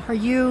status now? Are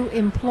you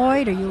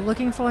employed? Are you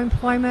looking for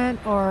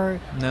employment?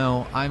 Or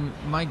no?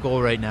 My goal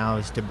right now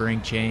is to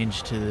bring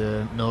change to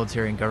the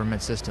military and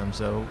government system.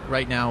 So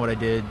right now, what I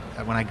did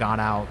when I got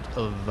out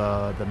of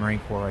the Marine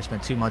Corps, I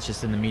spent 2 months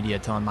just in the media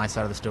telling my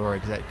side of the story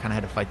because I kind of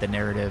had to fight the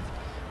narrative.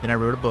 Then I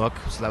wrote a book,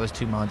 so that was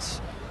 2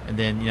 months. And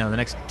then, the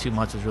next 2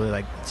 months was really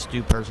like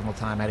personal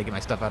time. I had to get my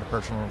stuff out of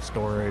personal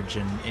storage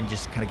and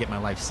just kind of get my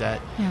life set.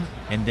 Yeah.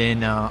 And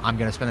then I'm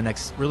going to spend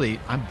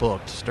I'm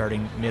booked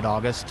starting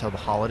mid-August till the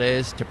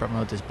holidays to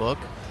promote this book.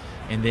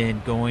 And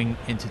then going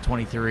into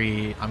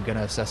 23, I'm going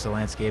to assess the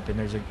landscape. And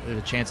there's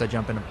a chance I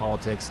jump into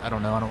politics. I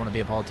don't know. I don't want to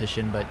be a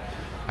politician, but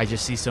I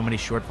just see so many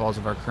shortfalls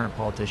of our current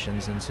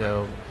politicians. And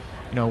so,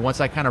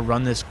 once I kind of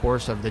run this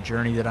course of the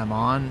journey that I'm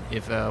on,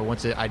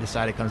 once I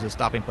decide it comes to a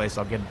stopping place,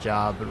 I'll get a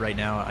job. But right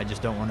now, I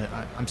just don't want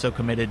to. I'm so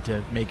committed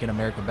to making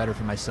America better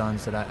for my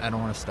sons that I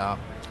don't want to stop.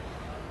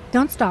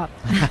 Don't stop.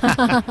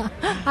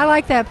 I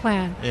like that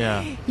plan.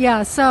 Yeah.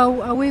 Yeah.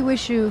 So we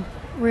wish you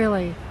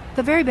really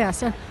the very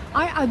best.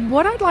 And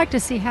what I'd like to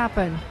see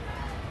happen.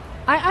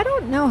 I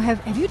don't know.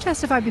 Have you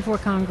testified before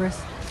Congress?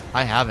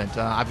 I haven't.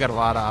 I've got a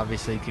lot of,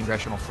 obviously,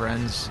 congressional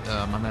friends.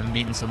 I'm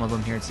meeting some of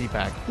them here at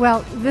CPAC.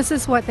 Well, this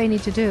is what they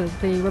need to do.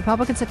 The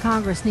Republicans of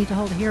Congress need to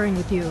hold a hearing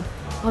with you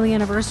on the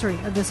anniversary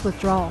of this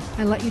withdrawal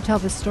and let you tell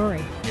this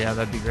story. Yeah,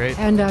 that'd be great.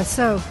 And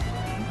so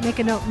make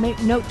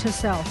note to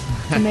self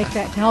to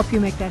help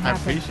you make that happen.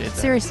 I appreciate that.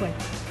 Seriously.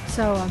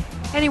 So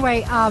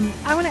anyway, I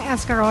want to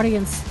ask our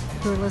audience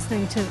who are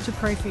listening to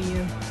pray for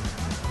you.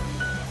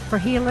 For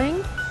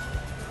healing,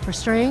 for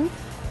strength,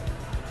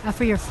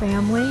 for your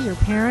family, your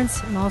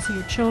parents, and also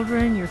your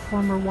children, your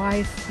former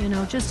wife,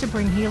 just to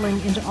bring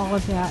healing into all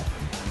of that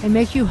and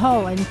make you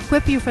whole and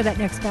equip you for that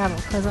next battle,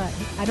 because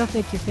I don't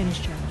think you're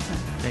finished yet. So.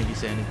 Thank you,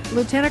 Sandy.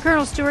 Lieutenant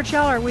Colonel Stuart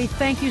Scheller, we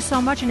thank you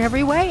so much in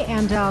every way,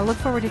 and look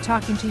forward to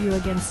talking to you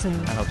again soon.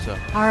 I hope so.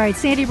 All right,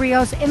 Sandy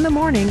Rios in the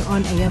morning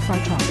on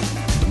AFR Talk.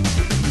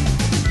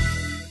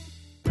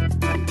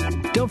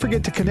 Don't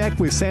forget to connect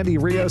with Sandy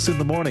Rios in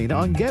the morning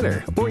on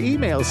Getter or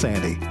email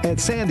Sandy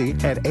at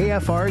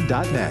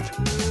sandy@afr.net.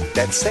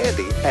 That's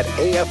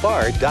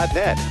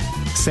sandy@afr.net.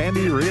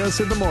 Sandy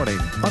Rios in the morning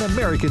on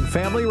American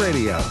Family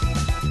Radio.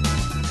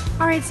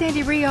 All right,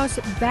 Sandy Rios,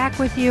 back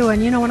with you.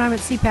 And when I'm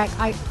at CPAC,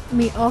 I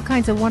meet all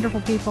kinds of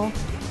wonderful people,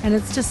 and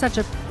it's just such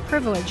a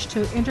privilege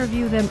to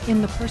interview them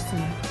in the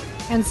person.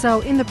 And so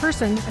in the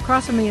person,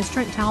 across from me is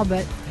Trent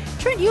Talbot.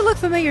 Trent, you look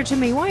familiar to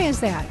me. Why is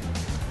that?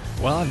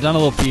 Well, I've done a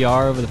little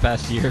PR over the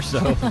past year or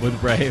so with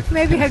Brave.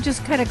 Maybe I've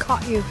just kind of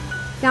caught you.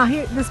 Now,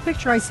 here, this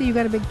picture, I see you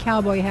got a big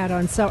cowboy hat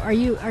on. So are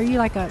you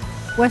like a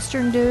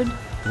Western dude?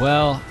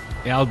 Well,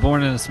 yeah, I was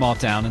born in a small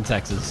town in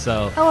Texas,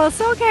 so. Oh, well, it's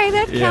okay.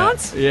 That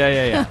counts.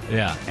 Yeah.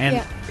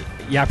 And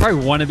I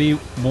probably want to be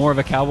more of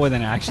a cowboy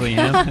than I actually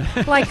am.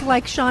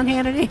 like Sean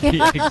Hannity.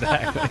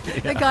 Exactly.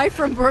 Yeah. The guy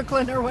from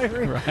Brooklyn or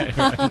whatever. Right.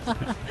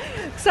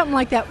 Something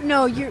like that.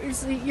 No,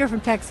 you're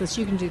from Texas.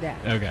 You can do that.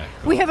 Okay.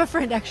 Cool. We have a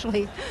friend,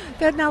 actually.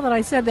 Now that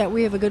I said that,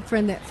 we have a good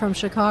friend from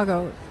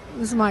Chicago.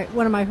 This is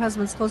one of my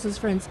husband's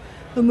closest friends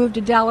who moved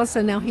to Dallas,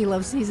 and now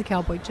he's a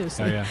cowboy too.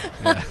 So. Oh, yeah.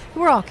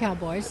 We're all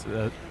cowboys.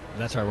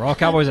 That's right. We're all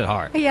cowboys at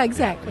heart. Yeah,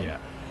 exactly. Yeah.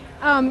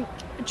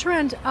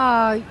 Trent,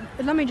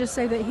 let me just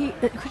say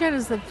that Trent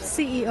is the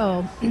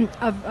CEO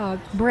of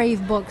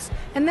Brave Books,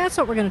 and that's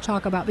what we're going to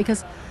talk about,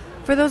 because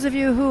for those of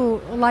you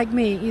who, like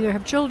me, either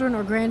have children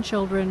or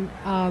grandchildren,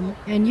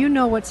 and you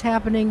know what's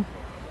happening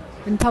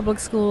in public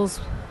schools,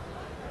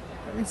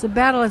 it's a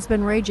battle that's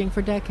been raging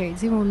for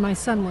decades. Even when my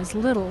son was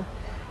little,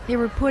 they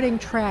were putting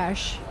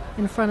trash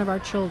in front of our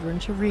children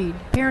to read.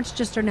 Parents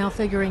just are now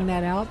figuring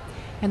that out,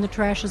 and the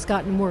trash has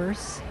gotten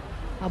worse,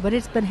 but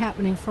it's been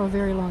happening for a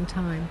very long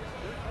time.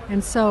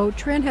 And so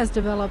Trent has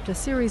developed a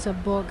series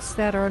of books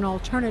that are an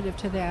alternative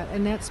to that,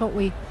 and that's what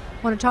we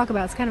want to talk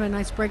about. It's kind of a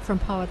nice break from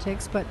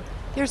politics, but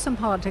there's some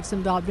politics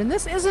involved, and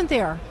this isn't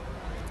there.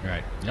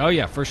 Right. Oh,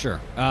 yeah, for sure.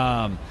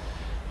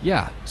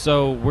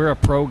 So we're a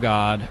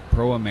pro-God,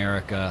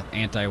 pro-America,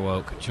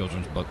 anti-woke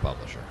children's book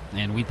publisher,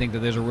 and we think that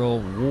there's a real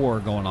war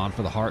going on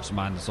for the hearts,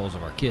 minds, and souls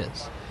of our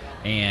kids.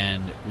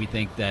 And we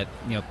think that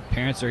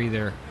parents are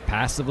either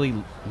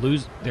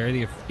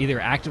they're either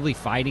actively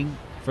fighting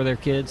for their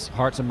kids'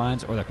 hearts and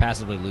minds, or they're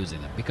passively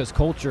losing them, because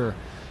culture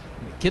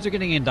kids are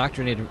getting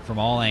indoctrinated from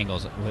all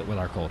angles with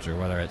our culture,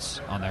 whether it's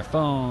on their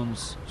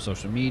phones,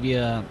 social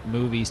media,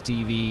 movies,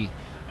 TV,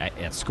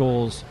 at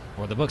schools,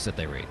 or the books that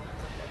they read.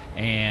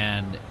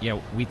 And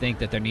we think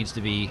that there needs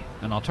to be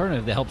an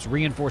alternative that helps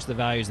reinforce the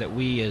values that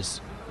we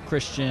as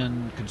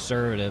Christian,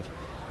 conservative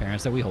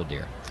parents that we hold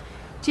dear.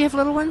 Do you have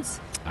little ones?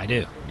 I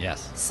do,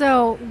 yes.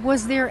 So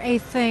was there a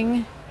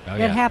thing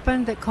that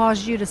happened that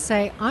caused you to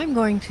say, I'm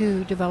going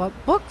to develop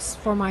books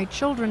for my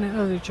children and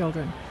other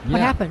children?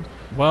 What happened?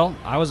 Well,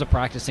 I was a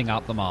practicing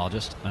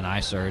ophthalmologist, an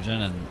eye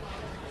surgeon, and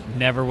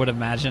never would have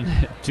imagined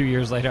 2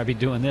 years later I'd be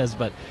doing this,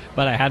 but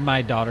I had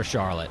my daughter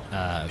Charlotte.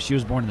 She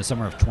was born in the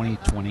summer of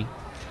 2020,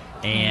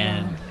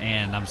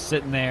 and I'm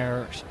sitting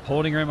there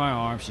holding her in my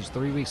arms. She's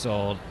 3 weeks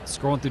old,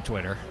 scrolling through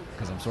Twitter,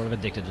 because I'm sort of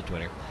addicted to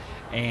Twitter,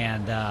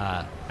 and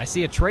I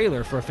see a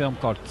trailer for a film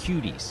called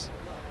Cuties,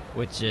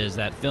 which is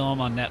that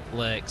film on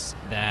Netflix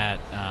that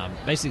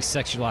basically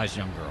sexualized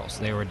young girls.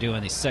 They were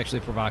doing these sexually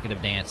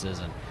provocative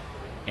dances,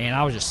 and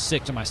I was just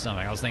sick to my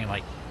stomach. I was thinking,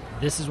 like,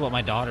 this is what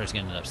my daughter's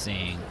going to end up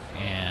seeing,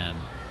 and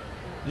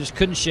I just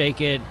couldn't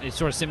shake it. It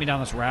sort of sent me down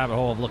this rabbit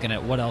hole of looking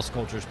at what else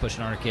culture is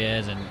pushing on our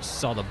kids, and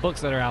saw the books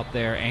that are out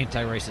there,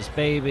 Anti-Racist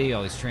Baby,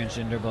 all these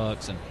transgender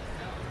books, and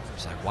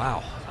it's like,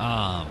 wow.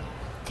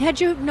 Had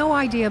you no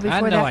idea before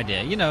that? I had no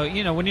idea. You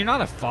know, when you're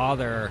not a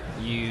father,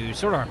 you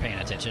sort of aren't paying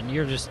attention.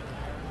 You're just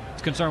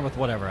concerned with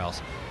whatever else,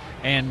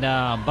 and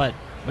but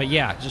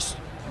yeah, just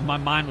my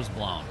mind was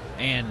blown,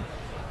 and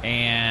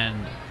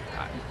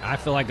I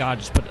feel like God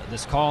just put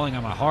this calling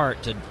on my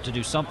heart to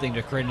do something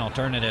to create an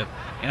alternative,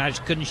 and I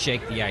just couldn't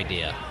shake the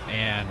idea,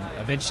 and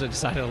eventually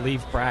decided to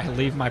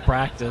leave my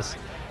practice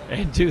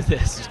and do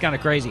this. It's kind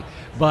of crazy,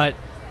 but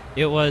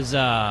it was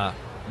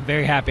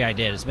very happy I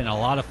did. It's been a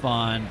lot of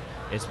fun.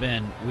 It's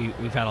been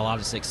we've had a lot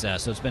of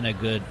success, so it's been a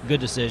good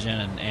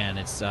decision, and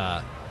it's.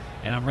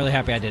 And I'm really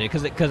happy I did it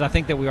because I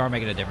think that we are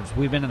making a difference.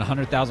 We've been in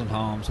 100,000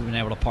 homes. We've been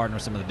able to partner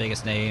with some of the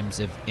biggest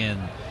names in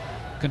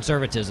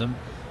conservatism.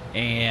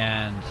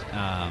 And,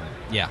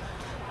 yeah.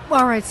 Well,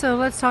 all right, so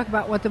let's talk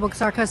about what the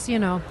books are, because,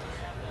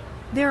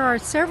 there are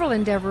several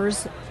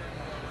endeavors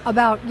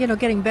about,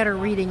 getting better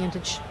reading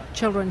into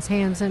children's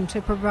hands and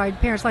to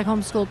provide parents, like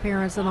homeschool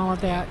parents and all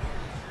of that.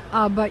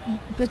 But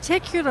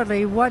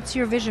particularly, what's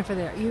your vision for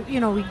that?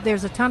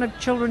 There's a ton of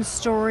children's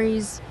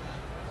stories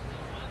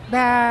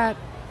that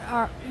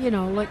are,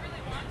 like,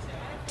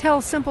 tell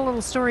simple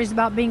little stories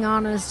about being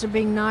honest or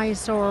being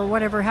nice or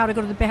whatever, how to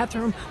go to the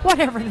bathroom,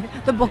 whatever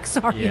the books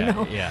are,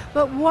 Yeah.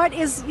 But what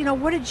is,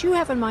 what did you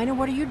have in mind, and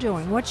what are you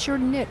doing? What's your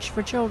niche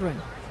for children?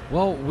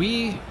 Well,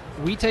 we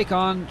take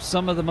on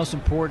some of the most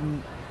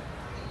important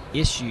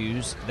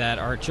issues that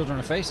our children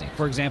are facing.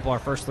 For example, our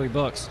first 3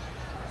 books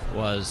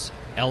was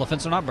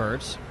Elephants Are Not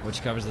Birds,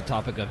 which covers the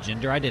topic of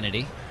gender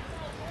identity.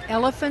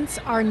 Elephants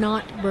are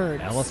not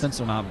birds. Elephants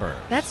are not birds.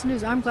 That's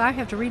news. I'm glad I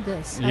have to read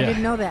this. Yeah. I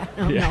didn't know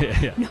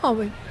that.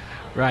 No.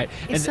 Right.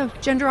 It's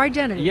gender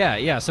identity.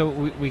 Yeah. So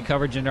we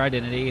covered gender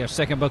identity. Our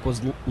second book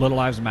was Little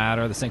Lives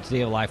Matter, The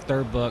Sanctity of Life.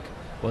 Third book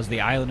was The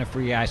Island of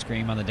Free Ice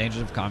Cream on the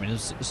Dangers of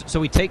Communism. So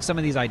we take some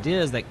of these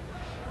ideas that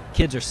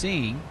kids are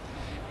seeing,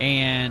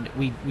 and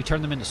we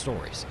turn them into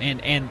stories.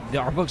 And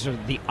our books are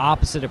the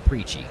opposite of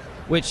preachy,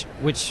 which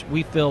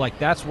we feel like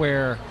that's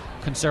where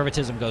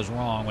conservatism goes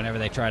wrong whenever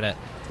they try to.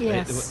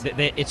 Yes.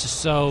 It's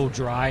just so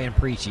dry and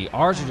preachy.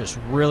 Ours are just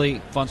really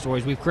fun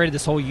stories. We've created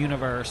this whole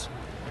universe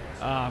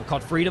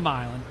called Freedom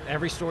Island.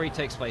 Every story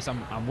takes place.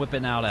 I'm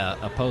whipping out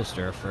a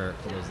poster for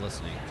those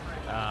listening,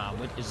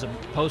 which is a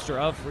poster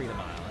of Freedom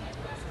Island,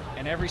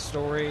 and every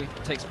story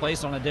takes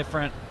place on a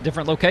different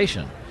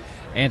location.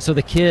 And so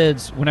the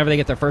kids, whenever they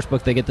get their first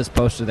book, they get this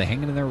poster. They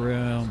hang it in their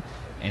room,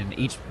 and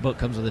each book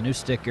comes with a new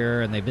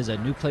sticker, and they visit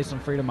a new place on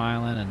Freedom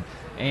Island,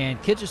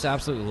 and kids just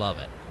absolutely love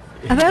it.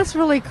 Oh, that's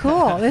really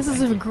cool. This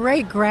is a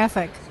great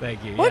graphic.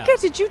 Thank you. What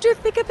did you just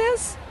think of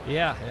this?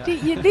 Yeah.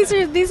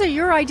 These are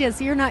your ideas.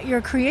 You're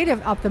a creative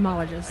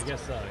ophthalmologist. I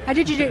guess so.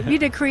 Yeah. You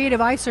did creative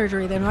eye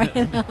surgery then, right?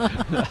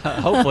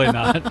 Hopefully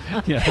not.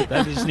 Yeah,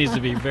 that just needs to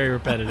be very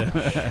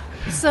repetitive.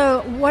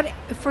 So, what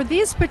for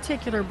these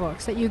particular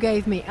books that you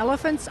gave me?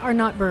 Elephants Are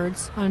Not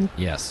Birds on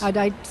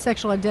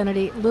sexual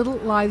identity. Little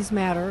Lives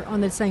Matter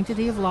on the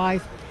Sanctity of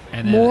Life.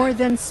 And then, More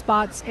Than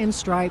Spots and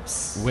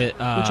Stripes.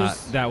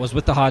 That was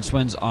with the Hodge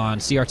twins on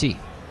CRT.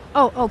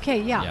 Oh, okay,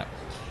 yeah.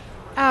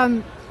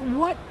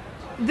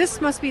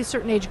 This must be a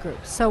certain age group.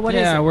 So what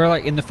is it? Yeah, we're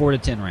like in the 4 to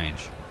 10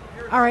 range.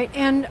 All right,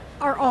 and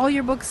are all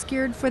your books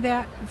geared for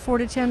that 4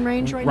 to 10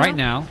 range right now? Right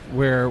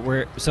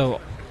now,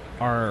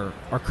 our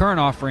current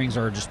offerings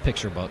are just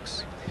picture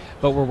books,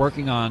 but we're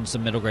working on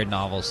some middle grade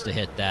novels to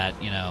hit that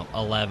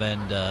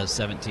 11 to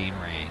 17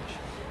 range.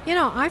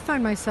 I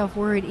find myself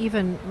worried,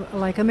 even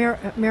like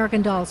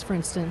American Dolls, for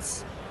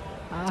instance.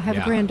 I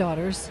have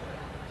granddaughters,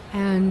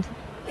 and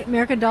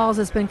American Dolls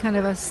has been kind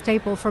of a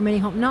staple for many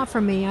homes. Not for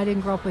me, I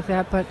didn't grow up with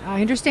that, but I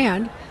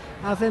understand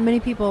that many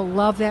people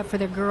love that for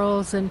their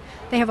girls, and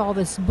they have all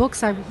these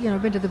books. I've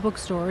been to the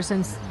bookstores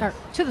and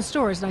to the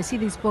stores, and I see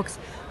these books,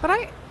 but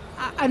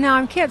now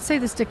I can't say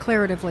this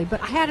declaratively,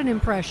 but I had an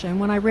impression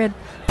when I read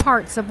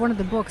parts of one of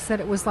the books that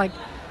it was like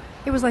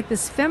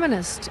this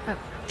feminist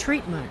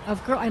treatment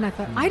of girl, and I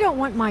thought I don't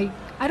want my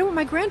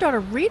granddaughter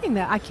reading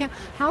that. I can't.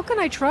 How can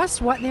I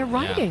trust what they're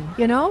writing?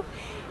 You know,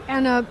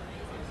 and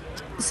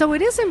so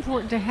it is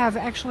important to have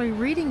actually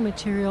reading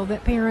material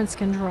that parents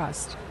can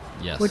trust.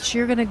 Yes. Which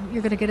you're gonna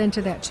get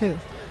into that too.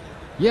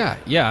 Yeah.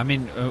 I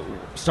mean,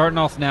 starting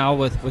off now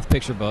with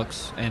picture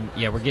books, and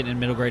we're getting in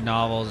middle grade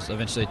novels,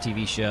 eventually a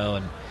TV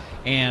show,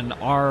 and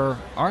our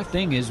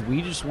thing is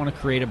we just want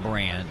to create a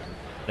brand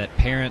that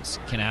parents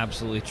can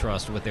absolutely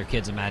trust with their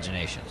kids'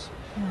 imaginations.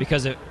 Yeah.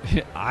 Because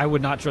I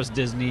would not trust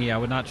Disney, I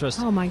would not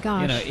trust oh my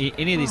gosh,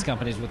 any of these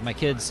companies with my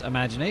kids'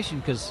 imagination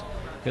because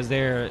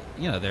they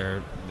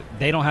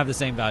don't have the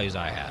same values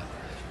I have.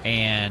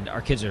 And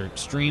our kids are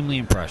extremely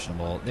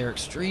impressionable. They're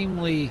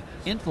extremely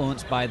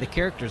influenced by the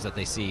characters that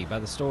they see, by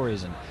the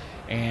stories,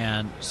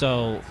 and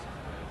so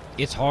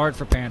it's hard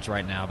for parents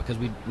right now because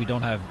we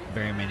don't have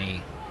very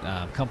many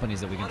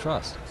companies that we can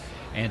trust,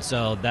 and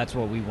so that's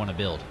what we want to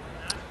build.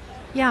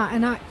 Yeah,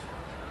 and I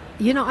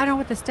don't know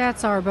what the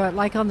stats are, but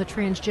like on the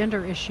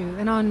transgender issue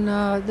and on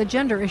the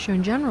gender issue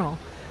in general,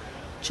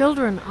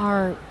 children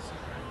are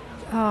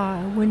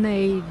when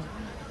they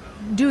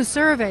do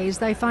surveys,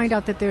 they find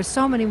out that there's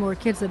so many more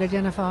kids that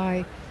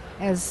identify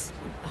as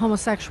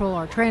homosexual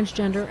or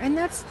transgender, and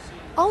that's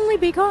only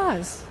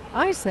because,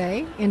 I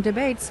say, in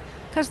debates,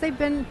 because they've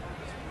been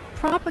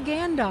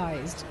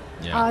propagandized.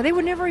 Yeah. They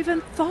would never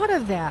even thought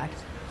of that.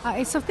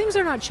 So things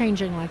are not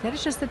changing like that.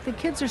 It's just that the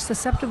kids are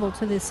susceptible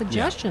to the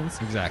suggestions.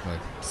 Yeah, exactly.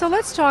 So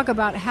let's talk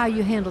about how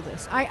you handle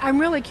this. I'm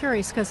really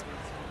curious because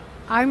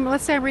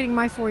let's say I'm reading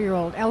my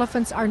 4-year-old,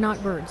 elephants are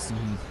not birds.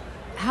 Mm-hmm.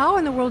 How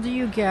in the world do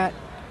you get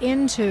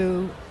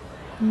into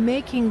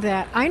making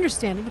that? I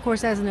understand it, of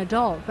course, as an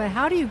adult, but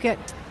how do you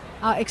get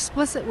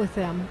explicit with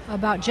them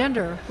about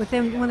gender with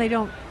them when they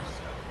don't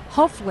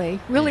hopefully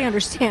really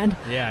understand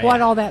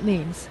what all that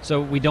means? So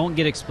we don't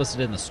get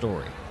explicit in the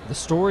story. The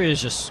story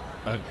is just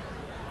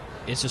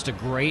a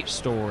great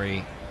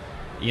story.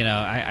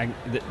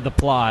 The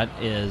plot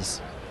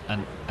is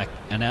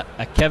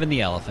a Kevin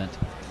the elephant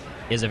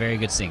is a very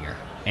good singer,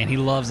 and he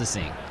loves to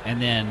sing. And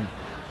then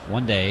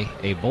one day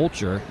a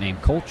vulture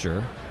named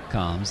Culture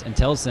comes and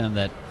tells him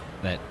that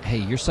hey,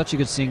 you're such a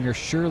good singer,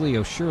 surely,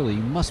 oh surely,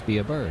 you must be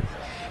a bird.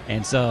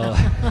 And so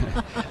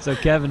so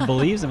Kevin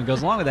believes him and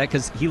goes along with that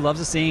because he loves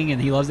to sing and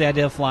he loves the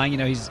idea of flying.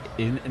 He's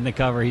in the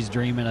cover, he's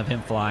dreaming of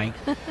him flying.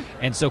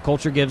 And so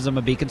Culture gives him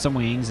a beak and some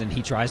wings, and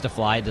he tries to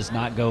fly. It does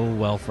not go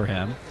well for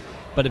him,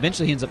 but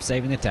eventually he ends up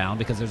saving the town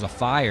because there's a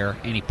fire,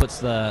 and he puts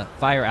the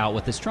fire out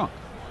with his trunk.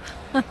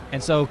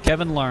 And so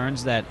Kevin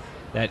learns that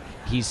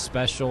he's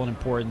special and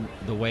important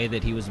the way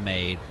that he was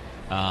made,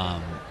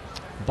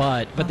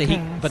 but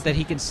that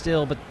he can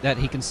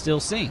still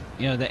sing,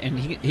 and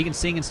he can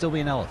sing and still be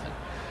an elephant.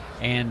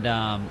 And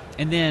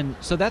then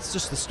so that's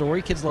just the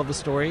story. Kids love the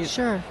story.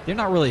 Sure. They're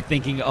not really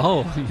thinking,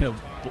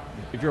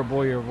 if you're a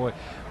boy, you're a boy.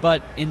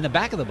 But in the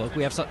back of the book,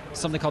 we have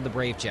something called the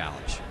Brave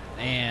Challenge.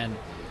 And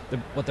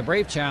what the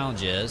Brave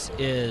Challenge is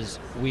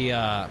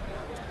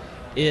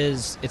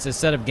it's a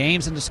set of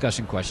games and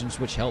discussion questions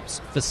which helps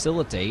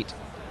facilitate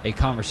a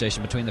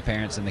conversation between the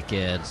parents and the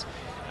kids,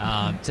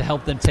 to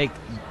help them take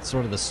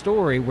sort of the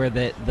story where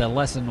the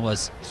lesson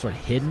was sort of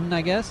hidden,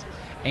 I guess,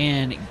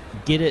 and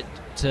get it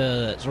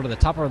to sort of the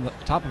top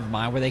of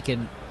mind where they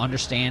can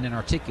understand and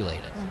articulate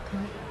it.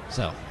 Okay.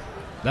 So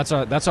that's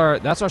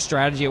our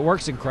strategy. It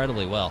works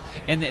incredibly well.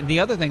 And the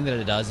other thing that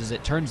it does is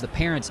it turns the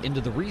parents into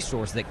the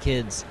resource that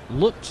kids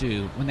look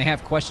to when they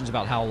have questions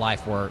about how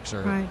life works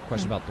or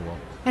questions about the world.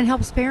 And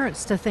helps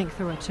parents to think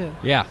through it too.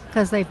 Yeah.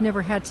 Because they've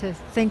never had to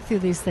think through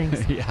these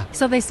things. Yeah.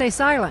 So they stay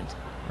silent.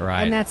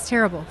 Right. And that's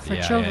terrible for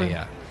children.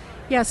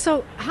 Yeah.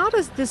 So how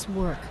does this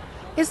work?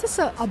 Is this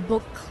a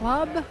book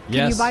club? Can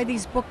Yes. you buy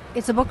these books?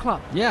 It's a book club.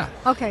 Yeah.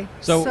 Okay.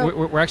 So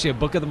we're actually a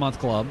Book of the Month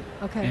club.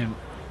 Okay. And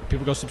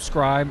people go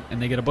subscribe,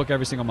 and they get a book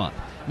every single month.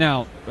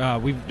 Now,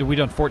 we've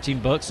done 14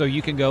 books, so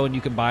you can go and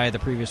you can buy the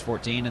previous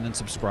 14 and then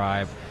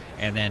subscribe.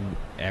 And then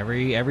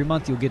every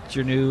month you'll get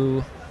your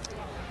new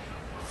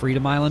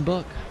Freedom Island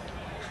book.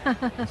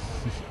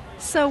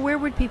 So where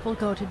would people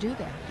go to do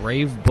that?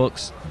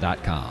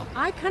 Bravebooks.com.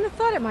 I kind of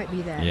thought it might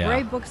be that. Yeah.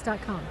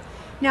 Bravebooks.com.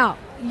 Now,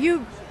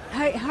 you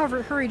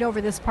hurried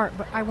over this part,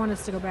 but I want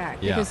us to go back.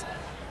 Yeah. Because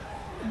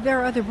there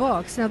are other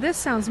books. Now, this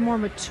sounds more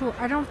mature.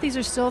 I don't know if these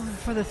are still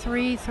for the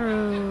 4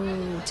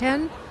 through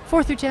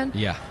 10.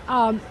 Yeah.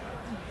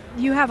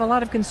 You have a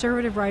lot of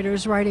conservative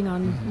writers writing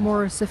on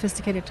more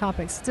sophisticated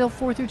topics. Still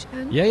 4 through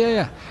 10?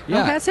 Yeah. Oh,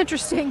 that's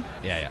interesting.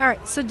 Yeah. All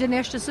right, so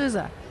Dinesh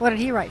D'Souza, what did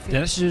he write for you?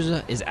 Dinesh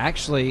D'Souza is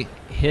actually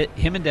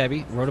him and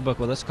Debbie wrote a book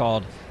with us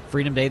called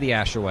Freedom Day: The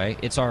Asher Way.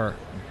 It's our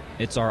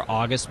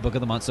August book of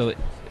the month,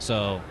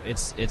 so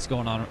it's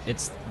going on.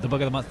 It's the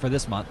book of the month for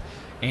this month,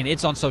 and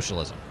it's on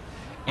socialism.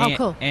 And,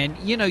 cool. And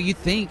you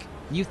think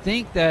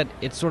that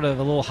it's sort of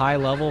a little high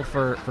level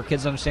for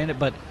kids to understand it,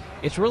 but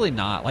it's really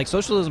not. Like,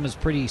 socialism is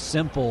pretty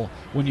simple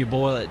when you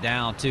boil it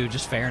down to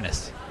just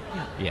fairness.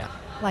 Yeah.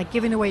 like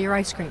giving away your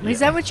ice cream. Is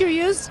that what you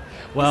used?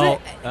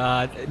 Well,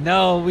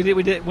 no, we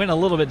went a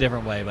little bit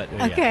different way, but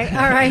okay,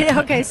 all right,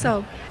 okay.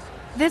 So,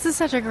 this is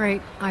such a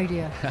great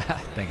idea.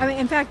 Thank you. I mean,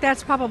 in fact,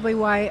 that's probably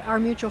why our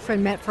mutual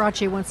friend Matt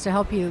Fracci wants to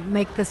help you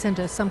make this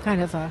into some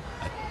kind of a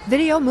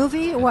video,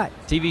 movie, what?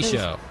 TV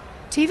show.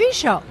 TV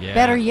show. Yeah.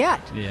 Better yet.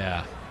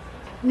 Yeah.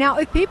 Now,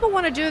 if people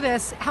want to do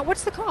this,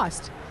 what's the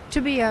cost to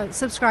be a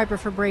subscriber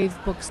for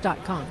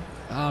BraveBooks.com?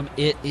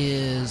 It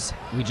is.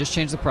 We just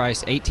changed the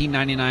price.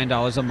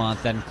 $18.99 a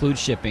month. That includes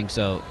shipping,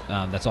 so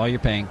that's all you're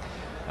paying.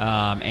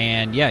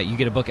 And yeah, you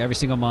get a book every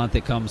single month.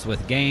 It comes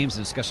with games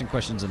and discussion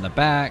questions in the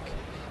back.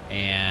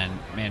 And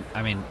man,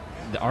 I mean,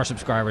 our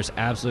subscribers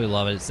absolutely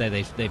love it.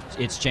 Say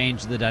it's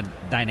changed the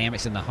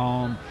dynamics in the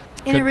home.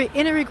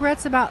 Any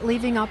regrets about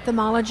leaving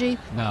ophthalmology?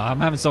 No, I'm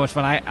having so much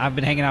fun. I've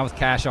been hanging out with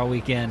Cash all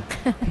weekend.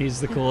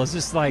 He's the coolest.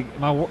 Just like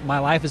my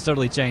life has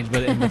totally changed,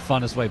 but in the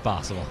funnest way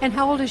possible. And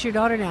how old is your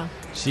daughter now?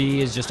 She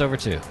is just over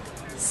 2.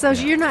 So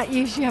you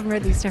haven't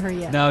read these to her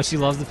yet? No, she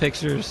loves the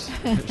pictures.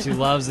 She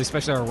loves,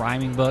 especially our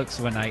rhyming books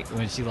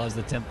when she loves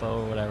the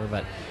tempo or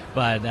whatever.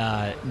 But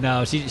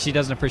no, she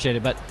doesn't appreciate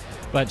it.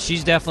 But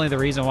she's definitely the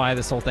reason why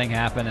this whole thing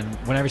happened. And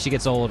whenever she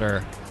gets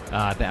older,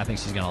 I think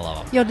she's going to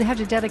love them. You'll have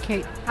to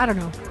dedicate, I don't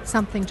know,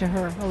 something to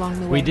her along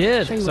the way. We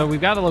did. So we've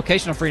got a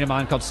location on Freedom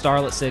Island called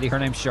Starlet City. Her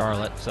name's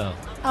Charlotte. So.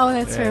 Oh,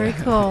 that's very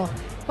cool.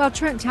 Well,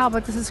 Trent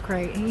Talbot, this is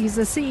great. He's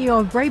the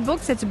CEO of Brave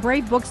Books. It's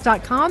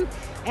bravebooks.com,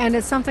 and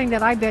it's something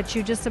that I bet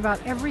you just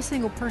about every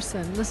single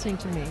person listening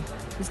to me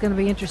is going to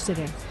be interested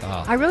in.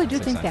 Oh, I really do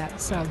think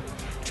that. So,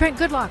 Trent,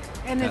 good luck.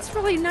 And it's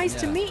really nice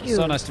to meet you.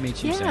 So nice to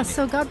meet you, Yeah, Sandy.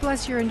 so God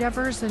bless your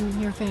endeavors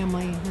and your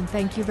family, and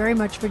thank you very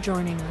much for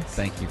joining us.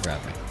 Thank you for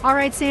having me. All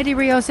right, Sandy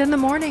Rios in the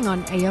morning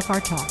on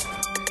AFR Talk.